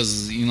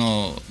because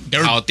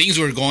how things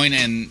were going,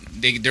 and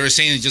they were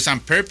saying it just on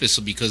purpose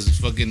because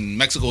fucking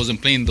Mexico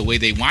wasn't playing the way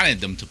they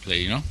wanted them to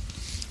play.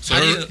 So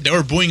they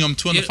were booing them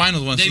too in the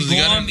finals once. They boo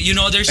them.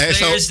 There's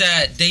players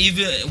that they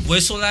even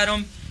whistle at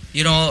them.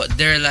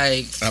 They're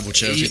like, and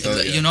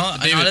all of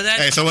that.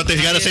 Hey, so what they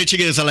gotta say,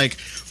 Chica, is like,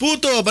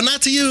 "Puto, but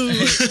not to you."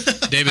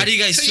 David, how do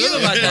you guys feel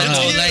about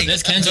that? Like,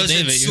 let's cancel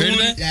David. You heard of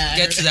that?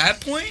 Get to that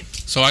point.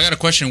 So I got a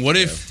question. What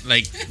if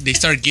they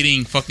start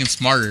getting fucking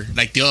smarter,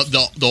 like the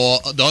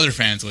other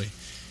fans,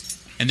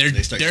 and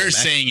they're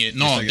saying it.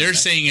 No, they're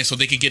saying it so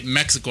they could get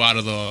Mexico out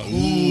of the.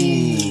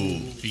 Ooh.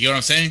 You get what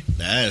I'm saying?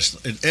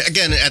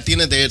 Again, at the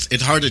end of the day,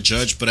 it's hard to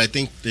judge, but I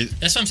think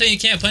that's what I'm saying. You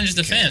can't punish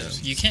the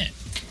fans. You can't.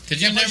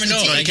 Because you never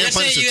know. Like, let's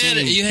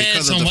say you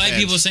had some white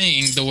people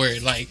saying the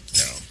word, like,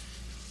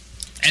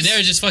 and they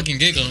were just fucking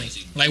giggling.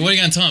 Like, what are you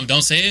going to tell them?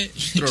 Don't say it?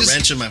 Throw a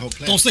wrench in my whole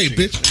plan. Don't say it,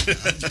 bitch.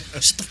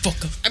 Shut the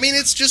fuck up. I mean,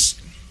 it's just,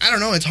 I don't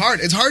know. It's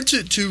hard. It's hard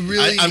to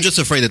really. I'm just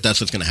afraid that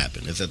that's what's going to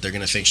happen. Is that they're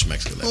going to sanction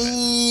Mexico that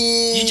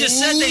bad. You just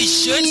said they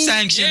should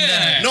sanction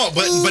that. No,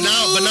 but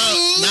now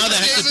that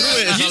Hector threw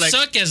it, you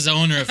suck as the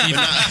owner of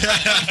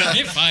FIFA.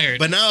 You're fired.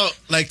 But now,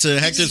 like to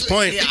Hector's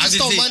point, I just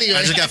stole money.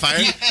 I just got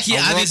fired.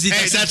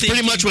 That's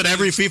pretty much what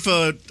every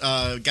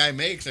FIFA guy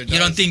makes. You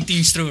don't think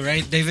things through,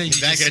 right, David?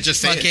 Exactly. I just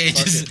say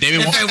it.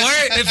 David,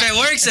 if it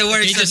works, it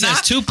works. He just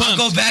has 2 pumps.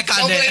 I'll go back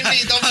on it.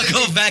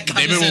 I'll go back on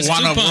it. David will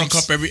want a World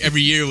Cup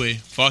every year.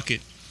 Fuck it.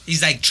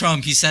 He's like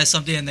Trump. He says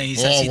something and then he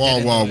says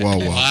whoa. Wow,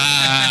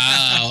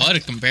 what a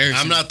comparison.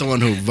 I'm not the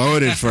one who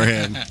voted for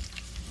him.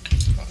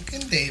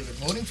 Fucking David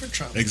voting for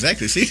Trump.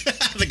 Exactly. See?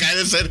 The guy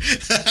that said...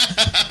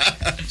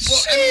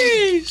 Well,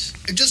 I mean,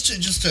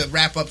 just to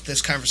wrap up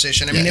this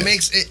conversation, I mean, it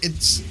makes...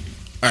 It's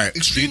all right.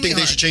 Do you think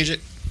they should change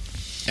it?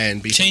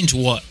 And change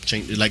what?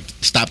 Like,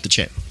 stop the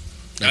chant.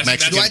 Like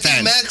Mexican fans. I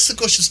think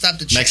Mexico should stop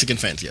the chant? Mexican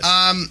fans, yes.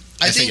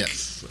 I think...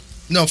 Yes.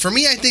 No, for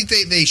me, I think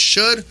they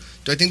should.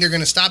 Do I think they're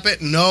going to stop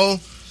it? No.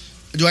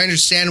 Do I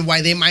understand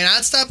why they might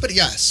not stop it?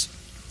 Yes.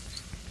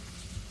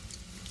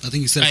 I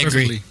think you said it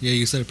perfectly. Agree. Yeah,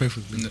 you said it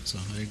perfectly. So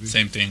I agree.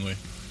 Same thing, way.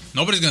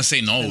 Nobody's gonna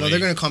say no. No, they're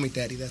gonna call me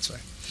daddy. That's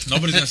why.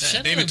 Nobody's gonna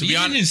say. David, to be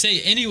honest, didn't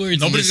say any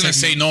words. Nobody's gonna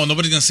say no.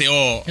 Nobody's gonna say,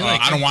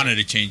 I don't want it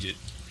to change it.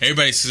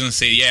 Everybody's gonna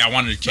say, yeah, I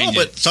wanted to change it.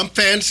 No, but some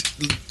fans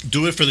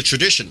do it for the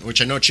tradition,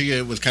 which I know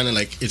Chia was kind of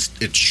like it's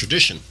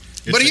tradition.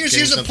 But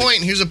here's a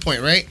point. Here's a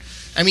point, right?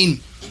 I mean,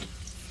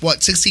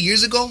 60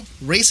 years ago,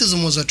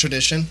 racism was a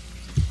tradition.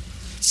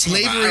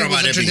 Slavery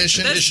was a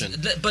tradition.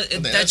 But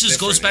that just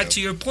goes back to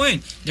your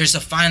point. There's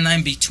a fine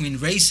line between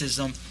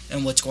racism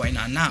and what's going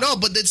on now. No,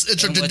 but it's a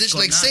tradition.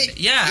 Like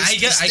I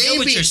get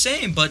what you're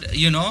saying, but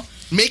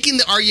making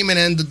the argument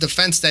and the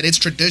defense that it's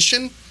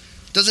tradition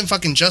doesn't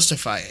fucking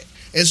justify it.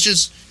 It's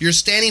just you're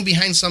standing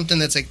behind something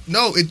that's like,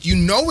 no,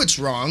 it's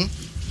wrong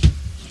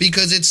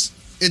because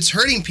it's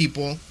hurting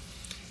people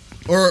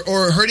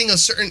or hurting a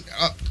certain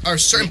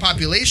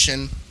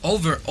population.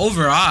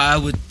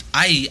 Overall,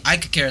 I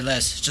could care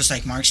less. Just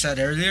like Mark said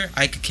earlier,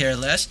 I could care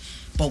less.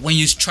 But when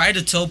you try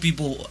to tell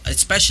people,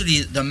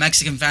 especially the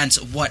Mexican fans,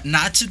 what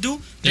not to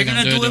do, they're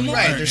gonna do it more.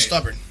 Right, they're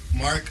stubborn.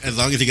 Mark, as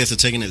long as he gets to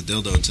taking his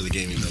dildo into the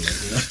game, you know.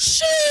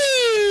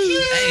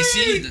 Hey,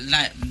 see,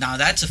 now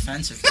that's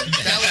offensive.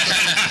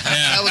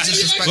 That was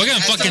disrespectful. We're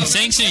gonna fucking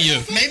sanction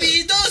you. Maybe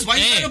he does. Why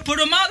you gonna put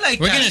him out like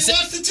that?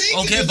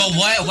 Okay, but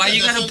why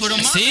you gonna put him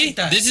out like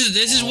that? This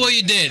is what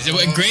you did.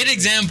 A great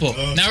example.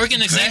 Now we're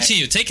gonna sanction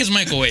you. Take his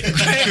mic away.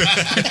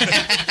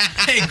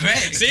 Hey,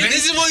 great. See,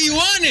 this is what you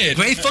wanted.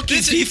 Great fucking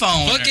FIFA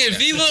owner. Fucking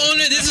FIFA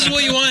owner. This is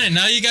what you wanted.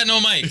 Now you got no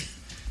mic.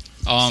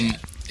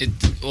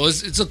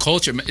 It's a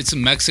culture. It's a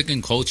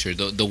Mexican culture.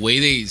 The way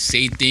they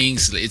say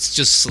things, it's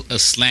just a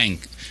slang.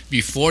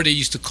 Before they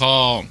used to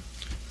call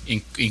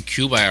in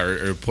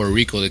Cuba or Puerto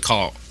Rico, they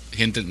call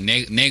gente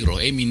negro.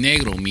 Hey, mi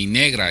negro, mi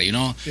negra. You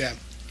know. Yeah.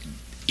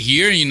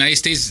 Here in the United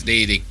States,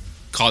 they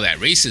call that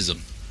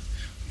racism,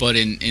 but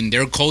in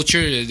their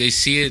culture, they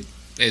see it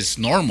as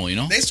normal. You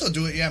know. They still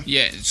do it. Yeah.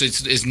 Yeah. So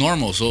it's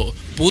normal. So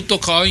puto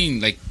calling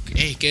like,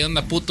 hey, ¿qué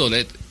onda puto?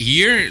 That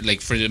here,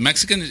 like for the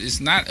Mexican, it's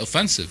not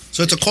offensive.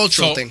 So it's a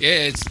cultural thing.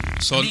 Yeah, it's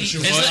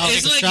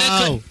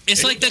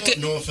like that.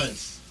 No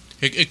offense.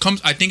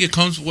 I think it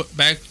comes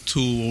back to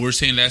what we were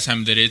saying last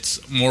time, that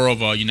it's more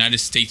of a United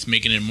States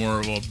making it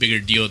more of a bigger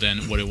deal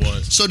than what it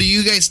was. So do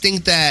you guys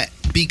think that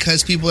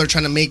because people are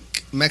trying to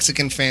make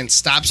Mexican fans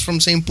stops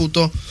from saying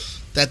puto,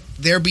 that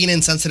they're being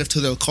insensitive to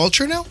their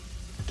culture now?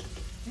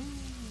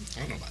 I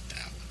don't know about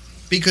that.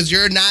 Because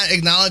you're not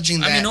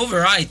acknowledging that. I mean,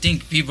 overall, I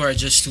think people are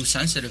just too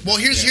sensitive. Well,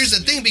 here's the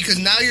thing, because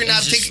now you're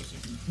not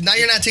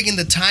taking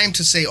the time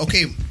to say,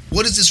 okay,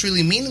 what does this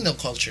really mean in their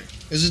culture?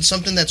 Is it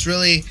something that's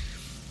really...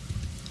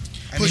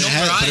 I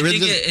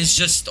think it's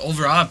just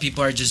overall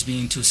people are just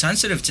being too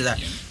sensitive to that.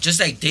 Yeah. Just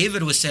like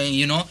David was saying,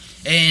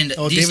 and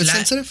David's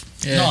sensitive?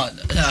 Yeah.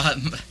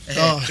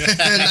 No,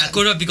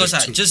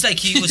 because just like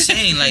he was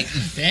saying, like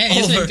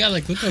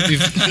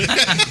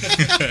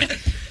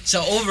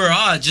So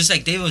overall, just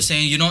like David was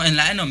saying, in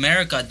Latin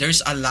America,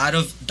 there's a lot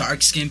of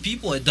dark-skinned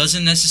people. It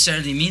doesn't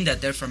necessarily mean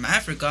that they're from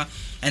Africa.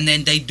 And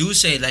then they do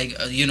say, like,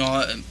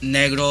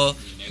 negro,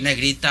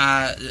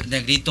 negrita,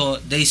 negrito.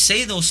 They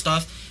say those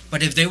stuff.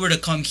 But if they were to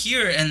come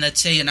here and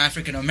let's say an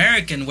African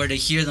American were to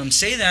hear them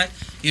say that,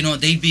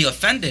 they'd be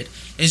offended.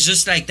 It's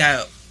just like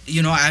that,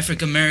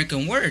 African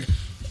American word.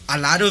 A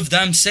lot of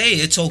them say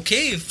it's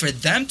okay for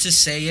them to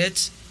say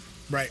it,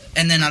 right?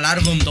 And then a lot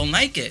of them don't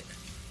like it.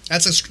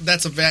 That's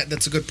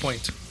a good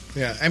point.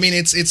 Yeah, I mean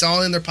it's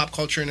all in their pop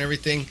culture and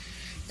everything,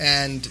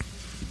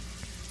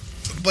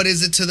 but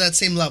is it to that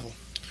same level?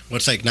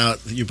 What's like now?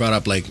 You brought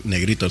up like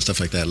Negrito and stuff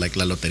like that, like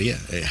La Loteria.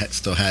 It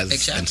still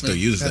has and still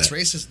uses That's that.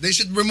 racist. They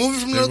should remove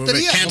it from La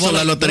Loteria. Cancel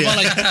La Loteria.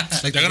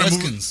 Like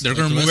they're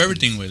gonna move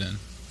everything with it.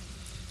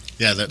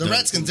 Yeah, the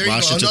Redskins. There you go.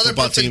 Washington Another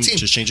football perfect team.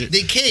 Just change it.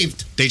 They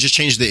caved. They just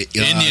changed the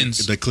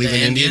Indians, the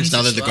Cleveland Indians.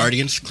 Now they're the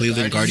Guardians.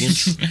 Cleveland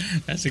Guardians.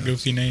 That's a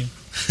goofy name.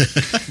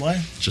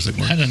 Why? Just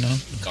like I don't know.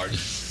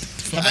 Guardians.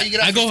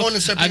 I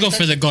go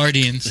for the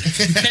Guardians.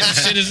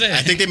 Shit is it?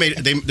 I think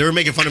they were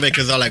making fun of it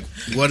because they're like,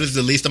 what is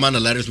the least amount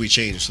of letters we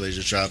change? So they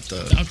just dropped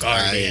the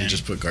I and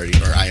just put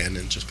Guardian or IN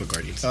and just put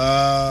Guardians.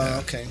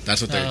 Okay.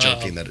 That's what they're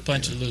joking that.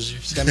 Bunch of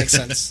losers. That makes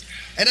sense.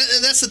 And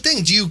that's the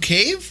thing. Do you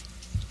cave?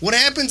 What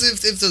happens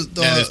if the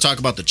let's talk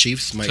about the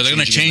Chiefs. So they're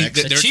going to change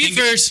the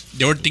Chiefers.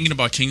 They were thinking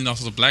about changing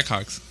also the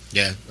Blackhawks.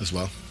 Yeah, as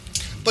well.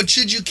 But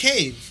should you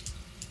cave?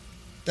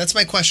 That's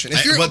my question.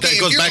 If it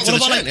goes back to the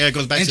chant. Yeah, it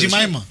goes back to the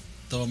chant.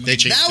 They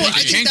changed. I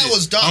think that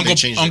was dumb.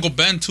 Uncle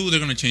Ben too. They're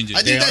gonna change it.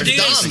 I think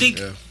that's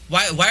dumb.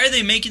 Why are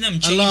they making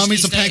them change? Allow me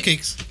some names?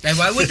 pancakes. Like,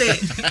 why would they?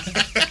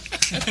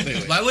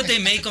 Why would they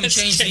make them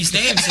change these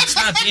names? It's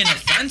not being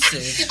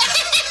offensive.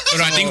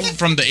 But I think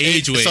from the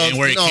age and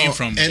where it came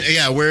from.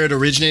 And where it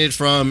originated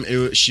from,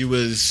 she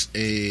was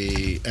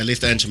at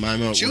least Aunt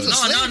Jemima. She was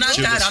not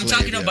that. I'm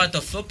talking about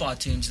the football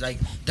teams, like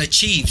the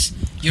Chiefs.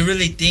 You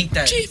really think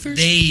that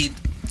they?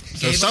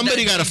 So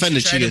somebody got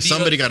offended, Cheetah.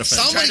 Somebody got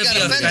offended. Somebody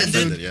got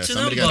offended. Yeah,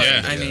 somebody got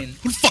offended. I mean,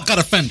 who the fuck got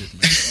offended?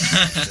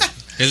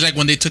 It's like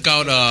when they took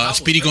out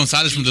Speedy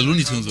Gonzalez from the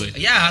Looney Tunes.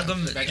 Yeah, how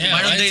come?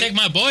 Why don't they take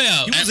my boy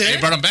out? They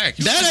brought him back.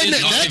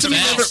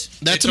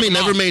 That to me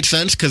never made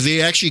sense because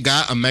they actually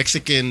got a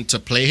Mexican to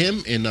play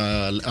him in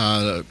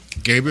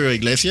Gabriel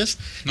Iglesias.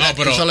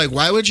 So like,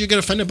 why would you get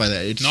offended by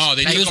that?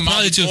 They took him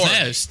out too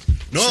fast.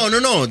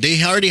 No.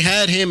 They already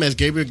had him as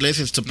Gabriel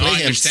Iglesias to play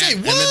him. Say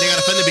what? And then they got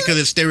offended because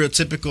it's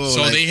stereotypical.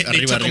 So they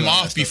took him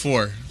off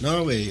before.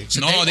 No way. They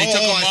took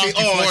him off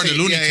before the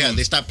Looney Tunes. Yeah,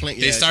 they stopped playing.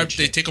 They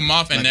take him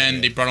off and then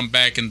they brought him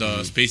back in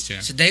the Space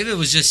Jam. So David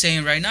was just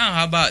saying right now,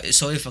 how about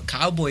if a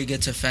cowboy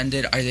gets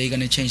offended, are they going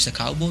to change the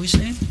Cowboys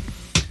name?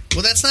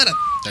 Well, that's not.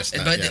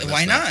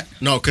 Why not?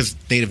 No, because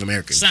Native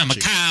Americans. I'm a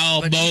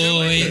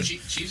cowboy.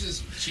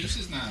 Chiefs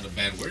is not a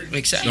bad word.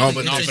 Exactly. No,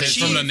 but it's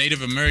from the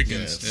Native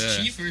Americans.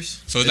 Yeah. Chiefers.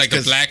 So it's like the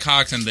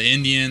Blackhawks and the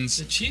Indians.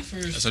 The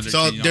Chiefers.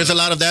 So there's a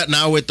lot of that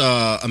now with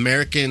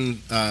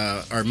American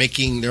are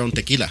making their own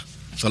tequila.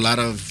 So a lot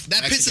of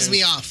that pisses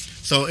me off.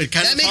 So it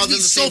kind of makes me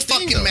so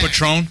fucking mad.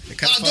 Patron.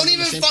 Don't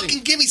even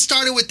fucking get me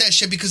started with that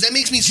shit because that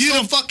makes me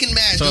so fucking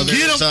mad. So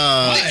there's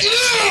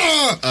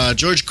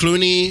George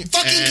Clooney,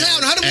 fucking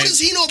clown. What does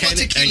he know about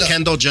tequila? And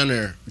Kendall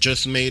Jenner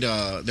just made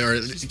George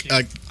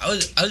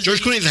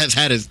Clooney has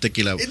had his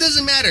tequila. It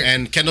doesn't matter.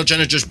 And Kendall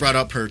Jenner just brought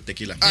up her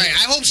tequila. All right,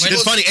 I hope she.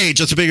 It's funny. Hey,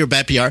 just a bigger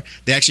bad PR.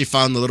 They actually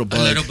found the little bug.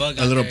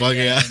 A little bug.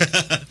 Yeah.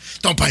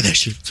 Don't buy that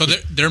shit. So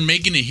they're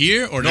making it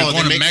here, or they're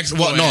going to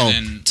Mexico?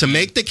 To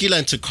make tequila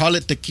and to call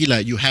it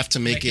tequila, you have to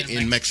make it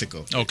in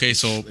Mexico. Okay,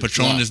 so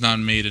Patron is not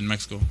made in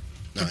Mexico.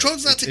 No,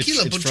 Patron's not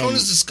tequila. Patron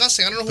is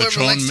disgusting. I don't know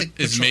whoever likes tequila.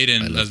 It's made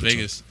in Las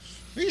Vegas.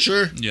 Are you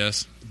sure?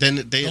 Yes. Then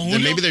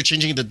maybe they're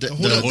changing the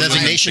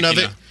designation of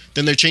it.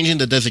 Then they're changing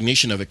the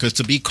designation of it because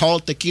to be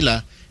called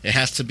tequila, it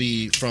has to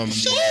be from.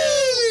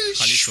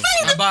 Jalisco.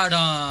 How about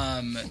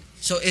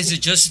So is it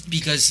just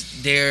because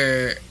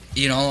they're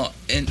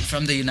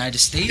from the United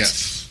States?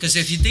 Yes. Because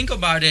if you think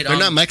about it, they're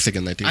not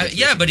Mexican. I think.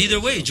 But either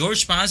way,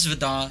 George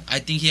Masvidal, I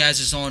think he has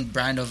his own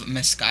brand of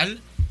mezcal.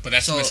 But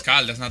that's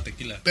mezcal. That's not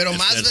tequila. Pero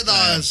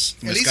Masvidal's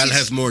mezcal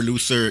has more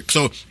looser.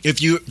 So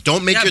if you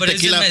don't make your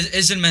tequila,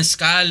 isn't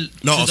mezcal?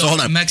 No, so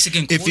hold on.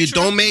 Mexican culture?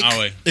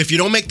 If you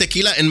don't make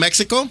tequila in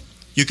Mexico,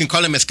 you can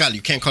call it mezcal.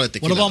 You can't call it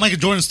tequila. What about Michael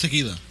Jordan's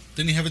tequila?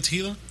 Didn't he have a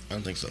tequila? I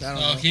don't think so.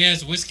 He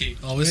has whiskey.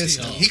 Oh,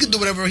 whiskey. He could do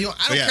whatever he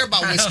wants. I don't care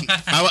about whiskey.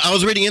 I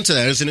was reading into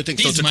that. It's a new thing.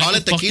 So to call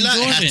it tequila,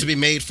 it has to be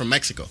made from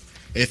Mexico.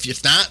 If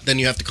it's not, then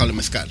you have to call it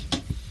mezcal.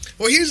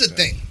 Well, here's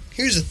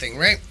the thing,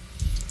 right?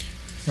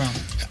 Wrong.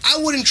 I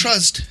wouldn't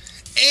trust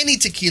any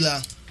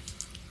tequila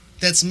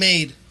that's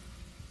made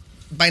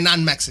by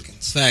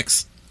non-Mexicans.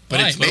 Facts.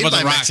 But it's made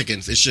by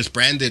Mexicans. It's just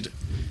branded.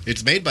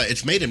 It's made in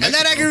Mexico. And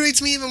that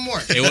aggravates me even more.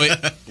 Hey, wait,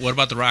 what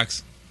about the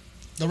Rocks?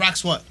 The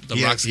Rocks what?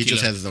 He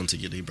just has his own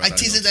tequila. I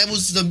tasted that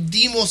was the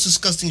most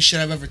disgusting shit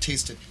I've ever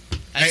tasted.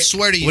 I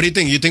swear to you. What do you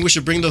think? You think we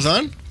should bring those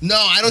on? No,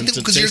 I don't think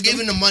because you're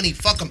giving them money.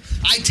 Fuck them.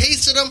 I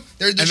tasted them.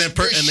 They're the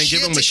and then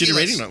give them a shitty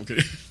rating. No,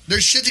 they're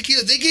shit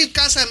tequila. They gave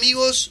Casa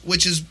Amigos,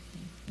 which is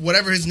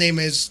whatever his name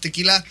is,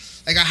 tequila,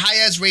 like a high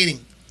ass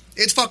rating.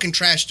 It's fucking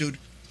trash, dude.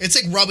 It's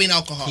like rubbing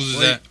alcohol. Who's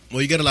that?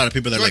 Well, you get a lot of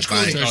people that are like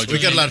buying. We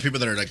get a lot of people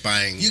that are like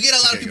buying. You get a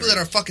lot of people that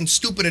are fucking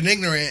stupid and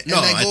ignorant. No,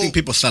 I think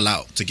people sell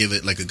out to give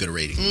it like a good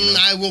rating.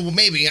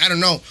 Maybe I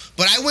don't know.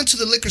 But I went to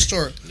the liquor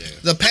store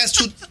the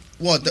past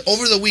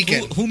over the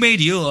weekend. Who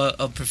made you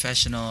a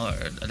professional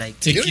or like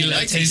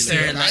tequila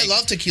taster? I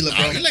love tequila,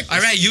 bro.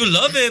 All right, you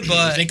love it,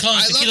 but they call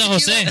him Tequila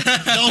Jose.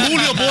 No,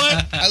 Julio,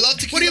 boy. I love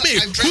tequila. What do you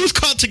mean? Who's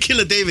called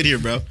Tequila David here,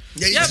 bro?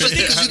 Yeah, but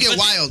because you get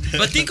wild.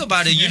 But think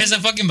about it. You guys are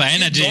fucking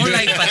buying it, don't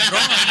like Patron.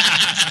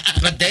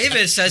 But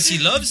David says he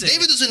loves it.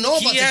 David doesn't know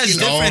about tequila. He has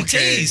different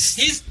tastes.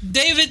 He's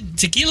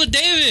Tequila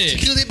David.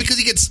 Tequila David because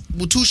he gets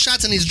 2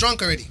 shots and he's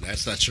drunk already.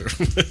 That's not true.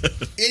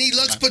 And he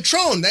likes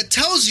Patron. That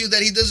tells you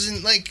that he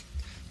doesn't like.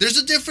 There's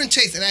a different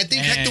taste, and I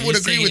think Hector would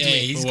agree with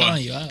me. He's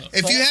calling you out.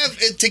 If you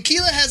have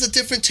tequila has a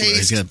different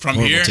taste from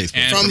here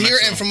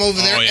and from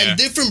over there, and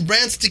different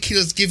brands of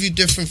tequilas give you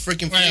different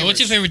freaking flavors. Right, what's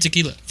your favorite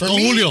tequila? Don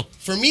Julio.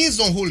 For me, it's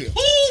Don Julio.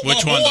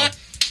 Which one though?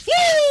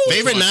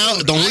 Favorite now,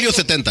 Don Julio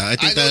 70. I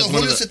think that's Don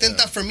Julio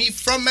 70 for me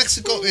from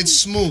Mexico. It's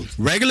smooth.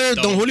 Regular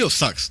Don Julio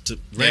sucks.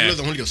 Regular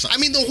Don Julio sucks. I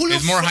mean, Don Julio.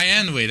 It's more high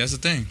end. Wait, that's the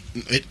thing.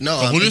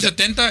 Don Julio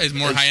 70 is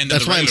more high end.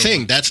 That's than what I'm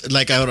saying. One. That's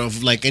like out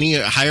of like any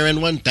higher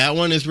end one. That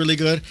one is really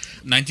good.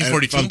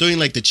 1942. I'm doing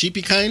like the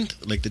cheapy kind,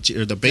 like the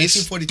base.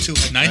 1942.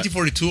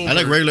 1942. I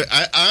like regular.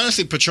 I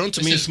honestly, Patron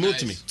to me is smooth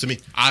to me.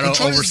 Out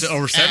of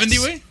over 70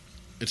 way.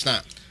 It's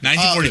not.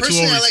 1942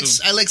 personally,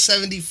 I like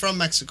 70 from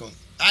Mexico.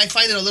 I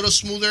find it a little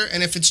smoother,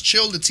 and if it's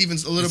chilled, it's even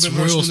a little bit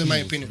more smooth in my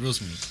opinion. Real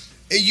smooth.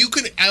 You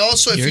could. I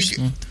also if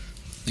you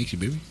thank you,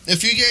 baby.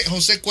 If you get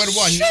Jose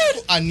Cuervo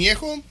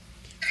Añejo,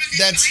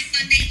 that's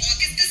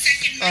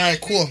all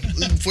right. Cool.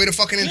 Way to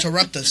fucking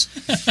interrupt us.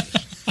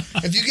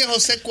 If you get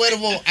Jose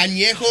Cuervo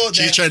Añejo,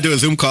 she's trying to do a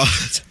Zoom call.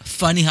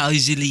 Funny how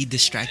easily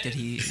distracted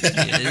he is.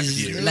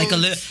 Like a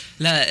little,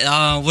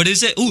 what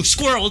is it? Ooh,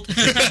 squirrel.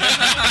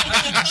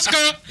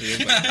 Squirrel.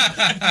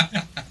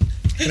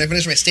 Can I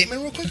finish my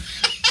statement real quick?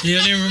 You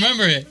don't even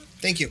remember it.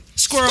 Thank you.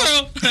 Squirrel.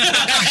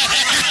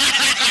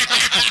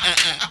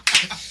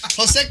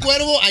 Jose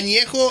Cuervo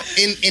Añejo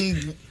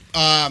in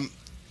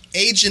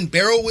aged in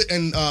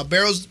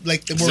barrels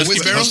like where whiskey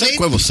barrels. Jose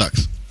Cuervo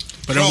sucks.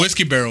 But a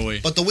whiskey barrel way.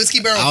 But the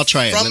whiskey barrel. I'll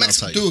try it from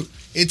Mexico, dude.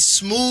 It's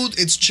smooth.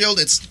 It's chilled.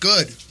 It's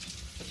good.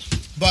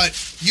 But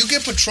you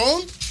get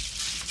Patron,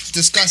 it's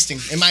disgusting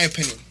in my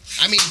opinion.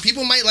 I mean,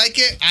 people might like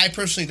it. I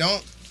personally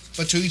don't.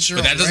 But to each their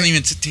own. But that doesn't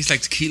even taste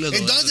like tequila, though.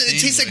 It doesn't. It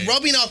tastes like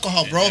rubbing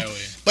alcohol, bro.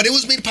 But it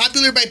was made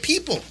popular by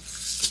people.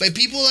 Like,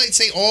 people like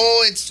say,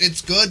 oh,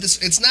 it's good.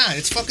 It's not.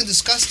 It's fucking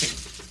disgusting.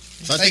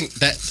 So I think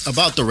that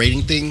about the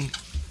rating thing,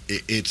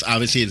 it's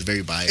obviously it's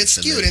very biased. It's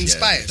skewed and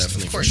biased,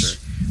 definitely, of course.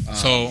 For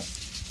sure.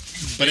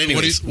 But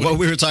anyways, what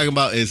we were talking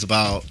about is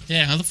about...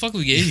 Yeah, how the fuck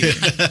we get here?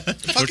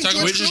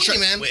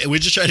 We're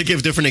just trying to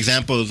give different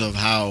examples of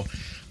how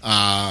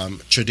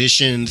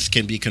traditions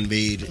can be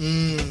conveyed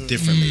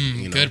differently.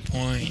 You know? Good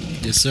point.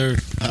 Yes, sir.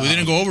 We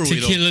didn't go over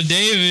Tequila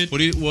David.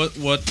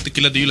 What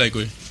tequila do you like,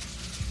 güey?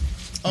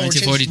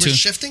 1942. We're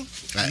shifting?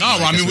 No,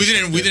 I mean we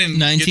didn't.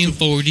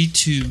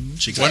 1942.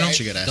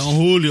 Don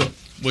Julio.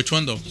 Which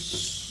one though?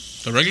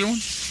 The regular one?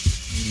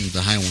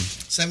 The high one.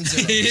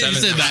 7-0.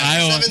 The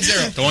high one.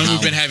 7-0. The one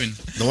we've been having.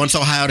 The one so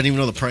high I don't even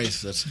know the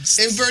price. That's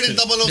inverted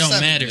 007. Don't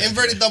matter.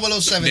 Inverted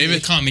 007.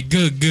 David, call me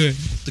good.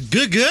 The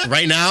good.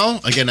 Right now,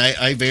 again,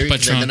 I vary.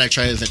 And then I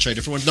try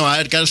different ones. No,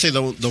 I gotta say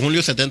the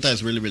Julio 70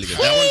 is really really good.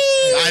 That one,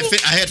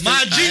 I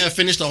had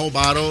finished the whole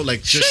bottle,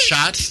 like just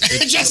shots.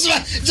 just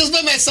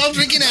by myself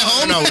drinking at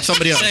home. No, with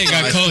somebody else. I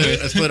got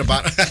COVID. I split a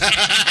bottle.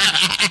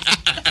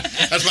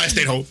 That's why I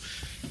stayed home.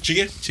 Take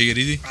it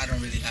easy. I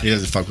don't really have He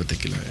doesn't fuck with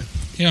tequila. Yeah.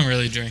 He don't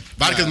really drink.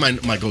 Vodka's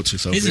my go-to.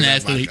 So he's an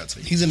athlete.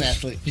 He's an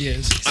athlete. He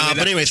is. But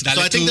anyways,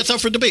 so I think that's up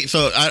for debate.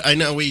 So I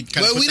know we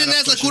kind of. Well, we didn't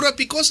ask La Cura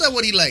Picosa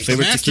what he likes.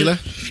 Favorite tequila?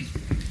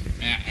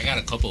 Man, I got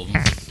a couple of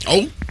them.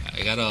 Oh,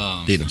 I got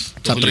Dinos.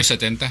 Julio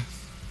 70.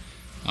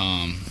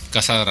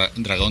 Casa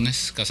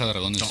Dragones.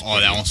 Oh,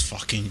 that one's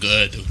fucking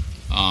good, dude.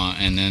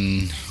 And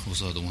then who's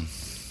the other one?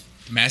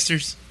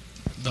 Masters.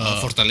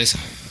 Fortaleza.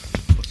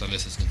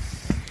 Fortaleza is good.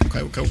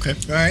 Okay.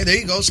 All right, there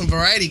you go. Some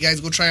variety, guys.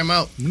 Go try them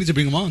out. We need to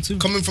bring them on too.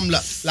 Coming from La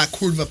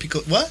Curva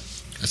Pico. What?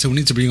 I said we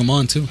need to bring them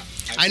on too.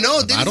 I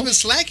know. They've been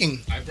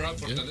slacking. I brought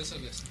Fortaleza.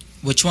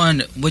 Which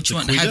one?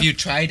 Have you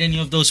tried any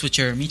of those with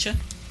your micha?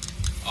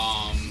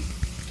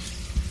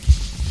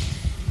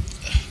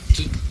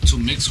 To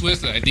mix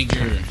with, I think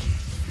you're,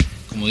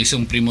 como dice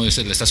un primo,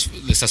 dice, le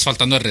estás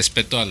faltando el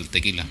respeto al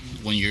tequila.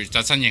 When you're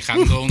estás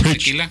añejando un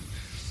tequila,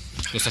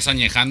 lo estás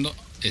añejando,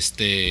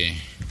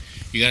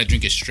 you gotta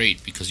drink it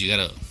straight because you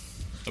gotta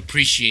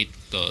appreciate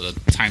the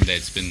time that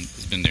it's been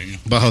there. You know?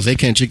 But Jose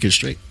can't drink it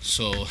straight.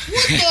 So what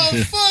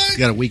the fuck? He's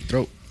got a weak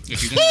throat.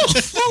 If you're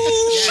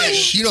gonna,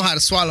 you know how to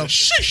swallow.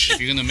 If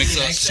you're gonna mix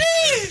up,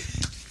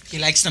 he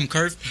likes them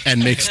curved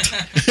and mixed.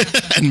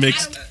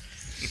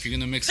 If you're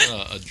gonna mix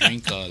a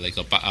drink like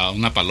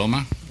una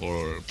paloma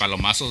or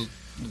palomazo,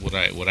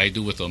 what I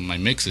do with my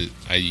mix is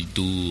I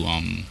do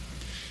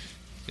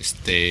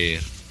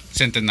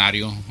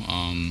Centenario.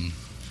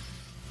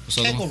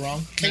 Can't go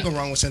wrong. Can't go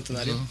wrong with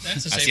Centenario.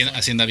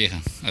 Hacienda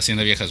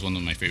Vieja is one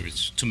of my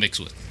favorites to mix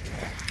with.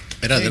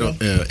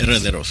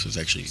 Herederos is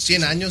actually.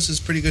 100 años is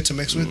pretty good to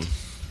mix with.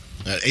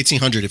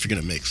 1800 if you're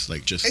gonna mix,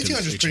 like just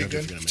 1800 is pretty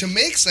good to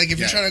mix. Like if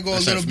you're trying to go a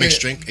little bit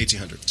mixed drink,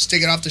 1800. Just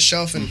take it off the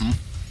shelf and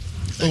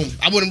boom.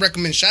 I wouldn't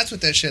recommend shots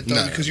with that shit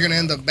though because you're gonna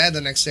end up bad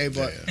the next day.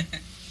 But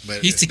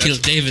he's Tequila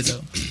David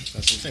though. That's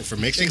what I'm saying. For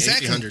mixing,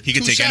 exactly. 1800. He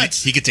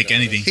could take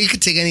anything. He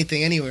could take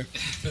anything anywhere,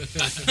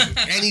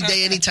 any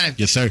day, anytime.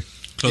 Yes, sir.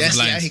 Close the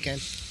blinds. Yeah, he can.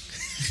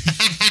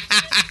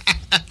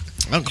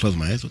 I don't close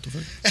my eyes. What the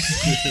fuck?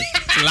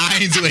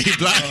 Blinds, wait,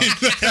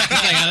 blinds. Like,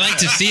 I like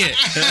to see it.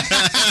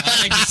 I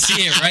like to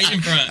see it right in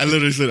front. I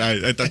literally said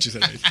eyes. I thought you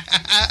said eyes.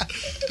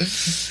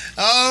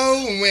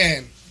 Oh,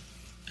 man.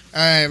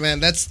 All right, man.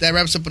 That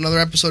wraps up another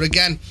episode.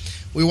 Again,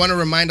 we want to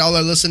remind all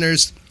our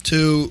listeners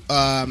to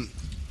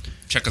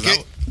check us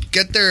out.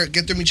 Get their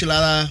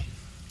michelada.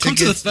 Come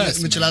to the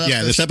fest. Michelada Yeah,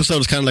 fest. this episode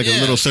is kind of like a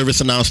little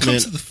service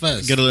announcement. Come to the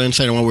fest. Get a little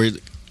insight on what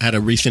we had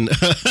a recent.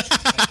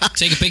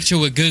 Take a picture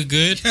with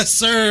good. Yes,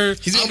 sir.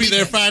 He's I'll gonna be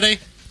there Friday.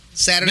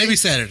 Saturday. Maybe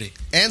Saturday.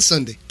 And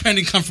Sunday.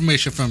 Pending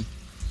confirmation from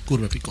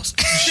Curva Picosa.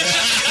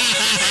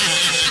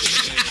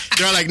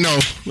 They're like, no.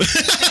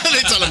 They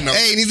tell him no.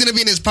 Hey, and he's going to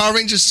be in his Power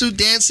Ranger suit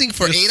dancing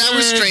for 8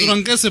 hours straight.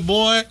 Durangese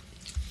boy.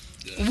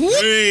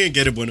 Hey,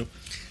 get it, bueno.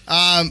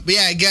 But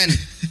yeah, again,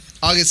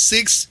 August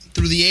 6th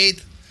through the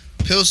 8th,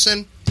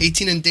 Pilsen,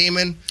 18 and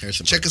Damon.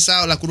 Check us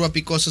out. La Curva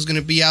Picosa is going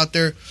to be out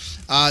there.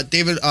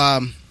 David,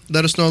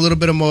 let us know a little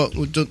bit more.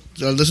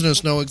 Our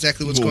listeners know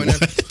exactly what's going on.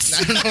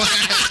 I don't know.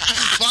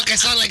 Fuck, I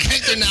sound like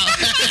Hector now.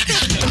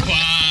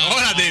 Wow.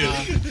 Hola, David.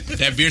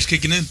 That beer's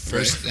kicking in.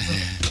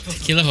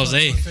 Tequila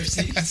Jose. First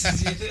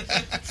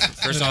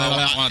of all,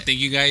 I want to thank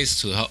you guys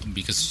to help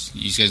because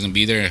you guys gonna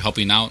be there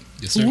helping out.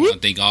 Yes, sir. I want to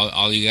thank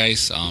all you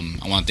guys. I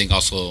want to thank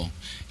also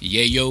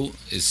Yayo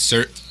is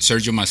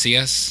Sergio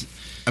Macias.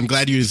 I'm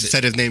glad you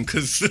said his name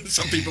because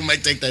some people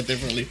might take that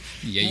differently.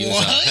 Yayo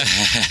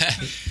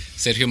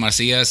Sergio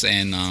Macias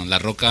and La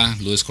Roca,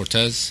 Luis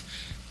Cortez.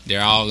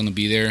 They're all gonna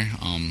be there.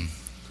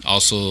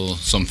 Also,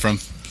 some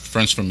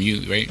friends from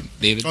you, right,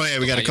 David? Oh yeah,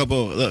 we got a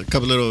couple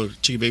little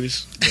cheeky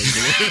babies.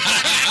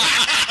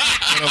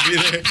 That'll be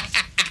there.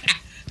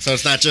 So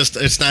it's not just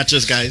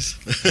guys.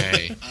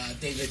 Right.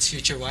 David's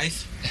future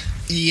wife.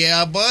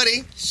 Yeah,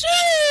 buddy.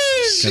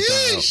 Sheesh.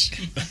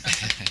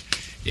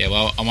 Yeah,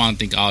 well, I want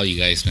to thank all you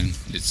guys, man.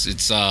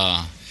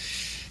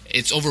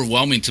 It's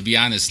overwhelming, to be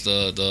honest.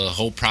 The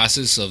whole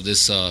process of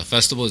this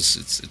festival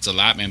it's a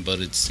lot, man.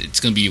 But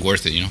it's gonna be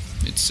worth it, you know.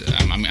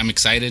 I'm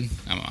excited.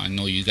 I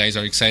know you guys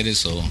are excited,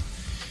 so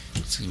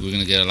we're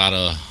gonna get a lot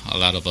of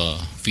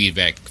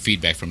feedback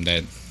from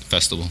that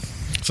festival.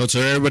 So to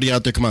everybody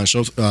out there, come on,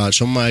 show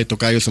my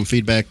tocayo some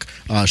feedback.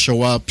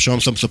 Show up, show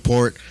him some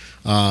support.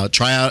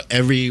 Try out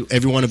every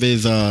one of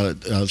his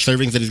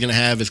servings that he's gonna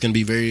have. It's gonna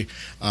be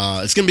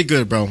it's gonna be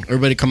good, bro.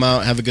 Everybody come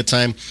out, have a good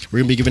time. We're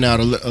gonna be giving out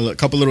a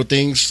couple little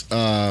things,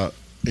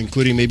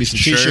 including maybe some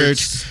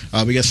t-shirts.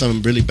 We got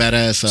some really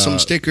badass some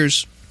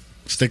stickers.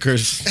 Some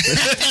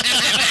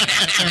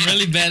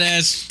really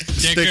badass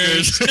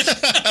stickers.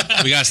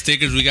 We got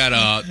stickers. We got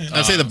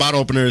I'd say the bottle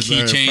openers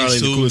are probably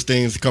the coolest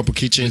things. A couple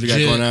keychains we got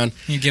going on.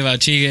 You give out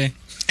Chige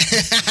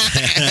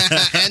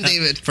and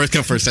David. First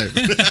come, first serve.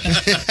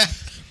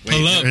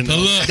 Pull up.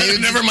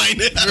 David, never mind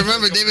it.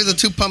 Remember, David's a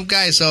 2-pump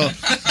guy, so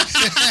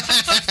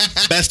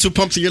best 2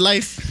 pumps of your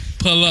life.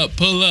 Pull up.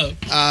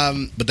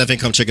 But definitely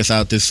come check us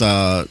out this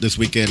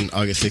weekend,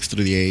 August 6th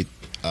through the 8th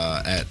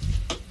at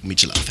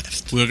Michelada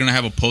Fest. We're gonna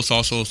have a post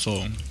also,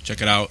 so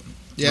check it out.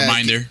 Yeah,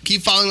 reminder.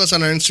 Keep following us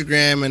on our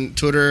Instagram and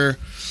Twitter.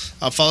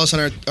 Follow us on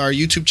our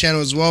YouTube channel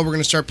as well. We're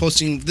gonna start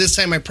posting this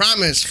time, I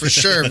promise, for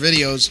sure,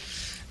 videos.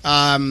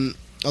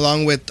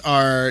 Along with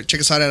check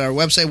us out at our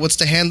website. What's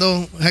the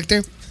handle,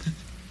 Hector?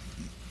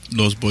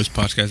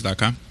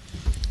 LosBoysPodcast.com.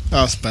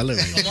 Oh, spell it.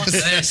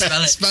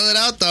 Spell it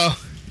out though.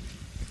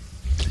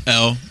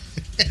 L.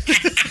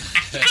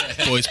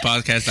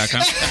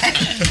 BoysPodcast.com.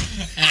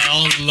 And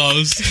all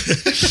Los.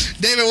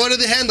 David, what are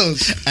the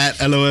handles? At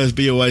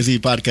LOSBOYZ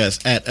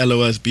Podcast. At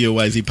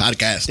LOSBOYZ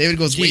Podcast. David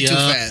goes way too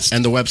fast.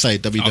 And the website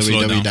www.los. You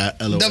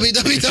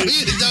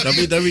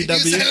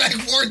said like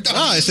 4 W's. Oh,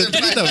 I said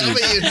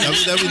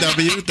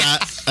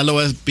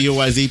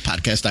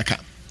www.losboyzpodcast.com.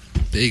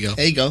 There you go.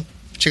 There you go.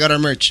 Check out our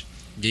merch.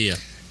 Yeah.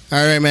 All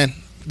right, man.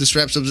 This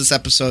wraps up this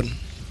episode.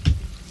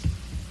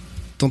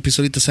 Don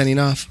Pisolita signing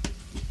off.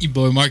 Your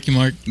boy Marky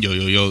Mark. Yo,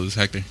 this is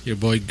Hector. Your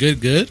boy Good.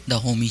 The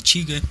homie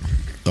Chiga.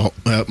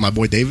 My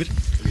boy David.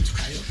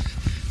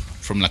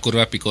 From La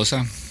Curva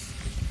Picosa.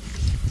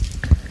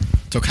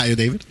 Tocayo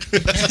David.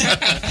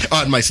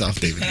 And myself,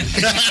 David.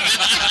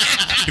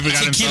 He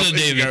forgot Tequila himself.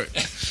 David.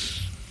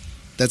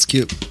 That's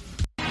cute.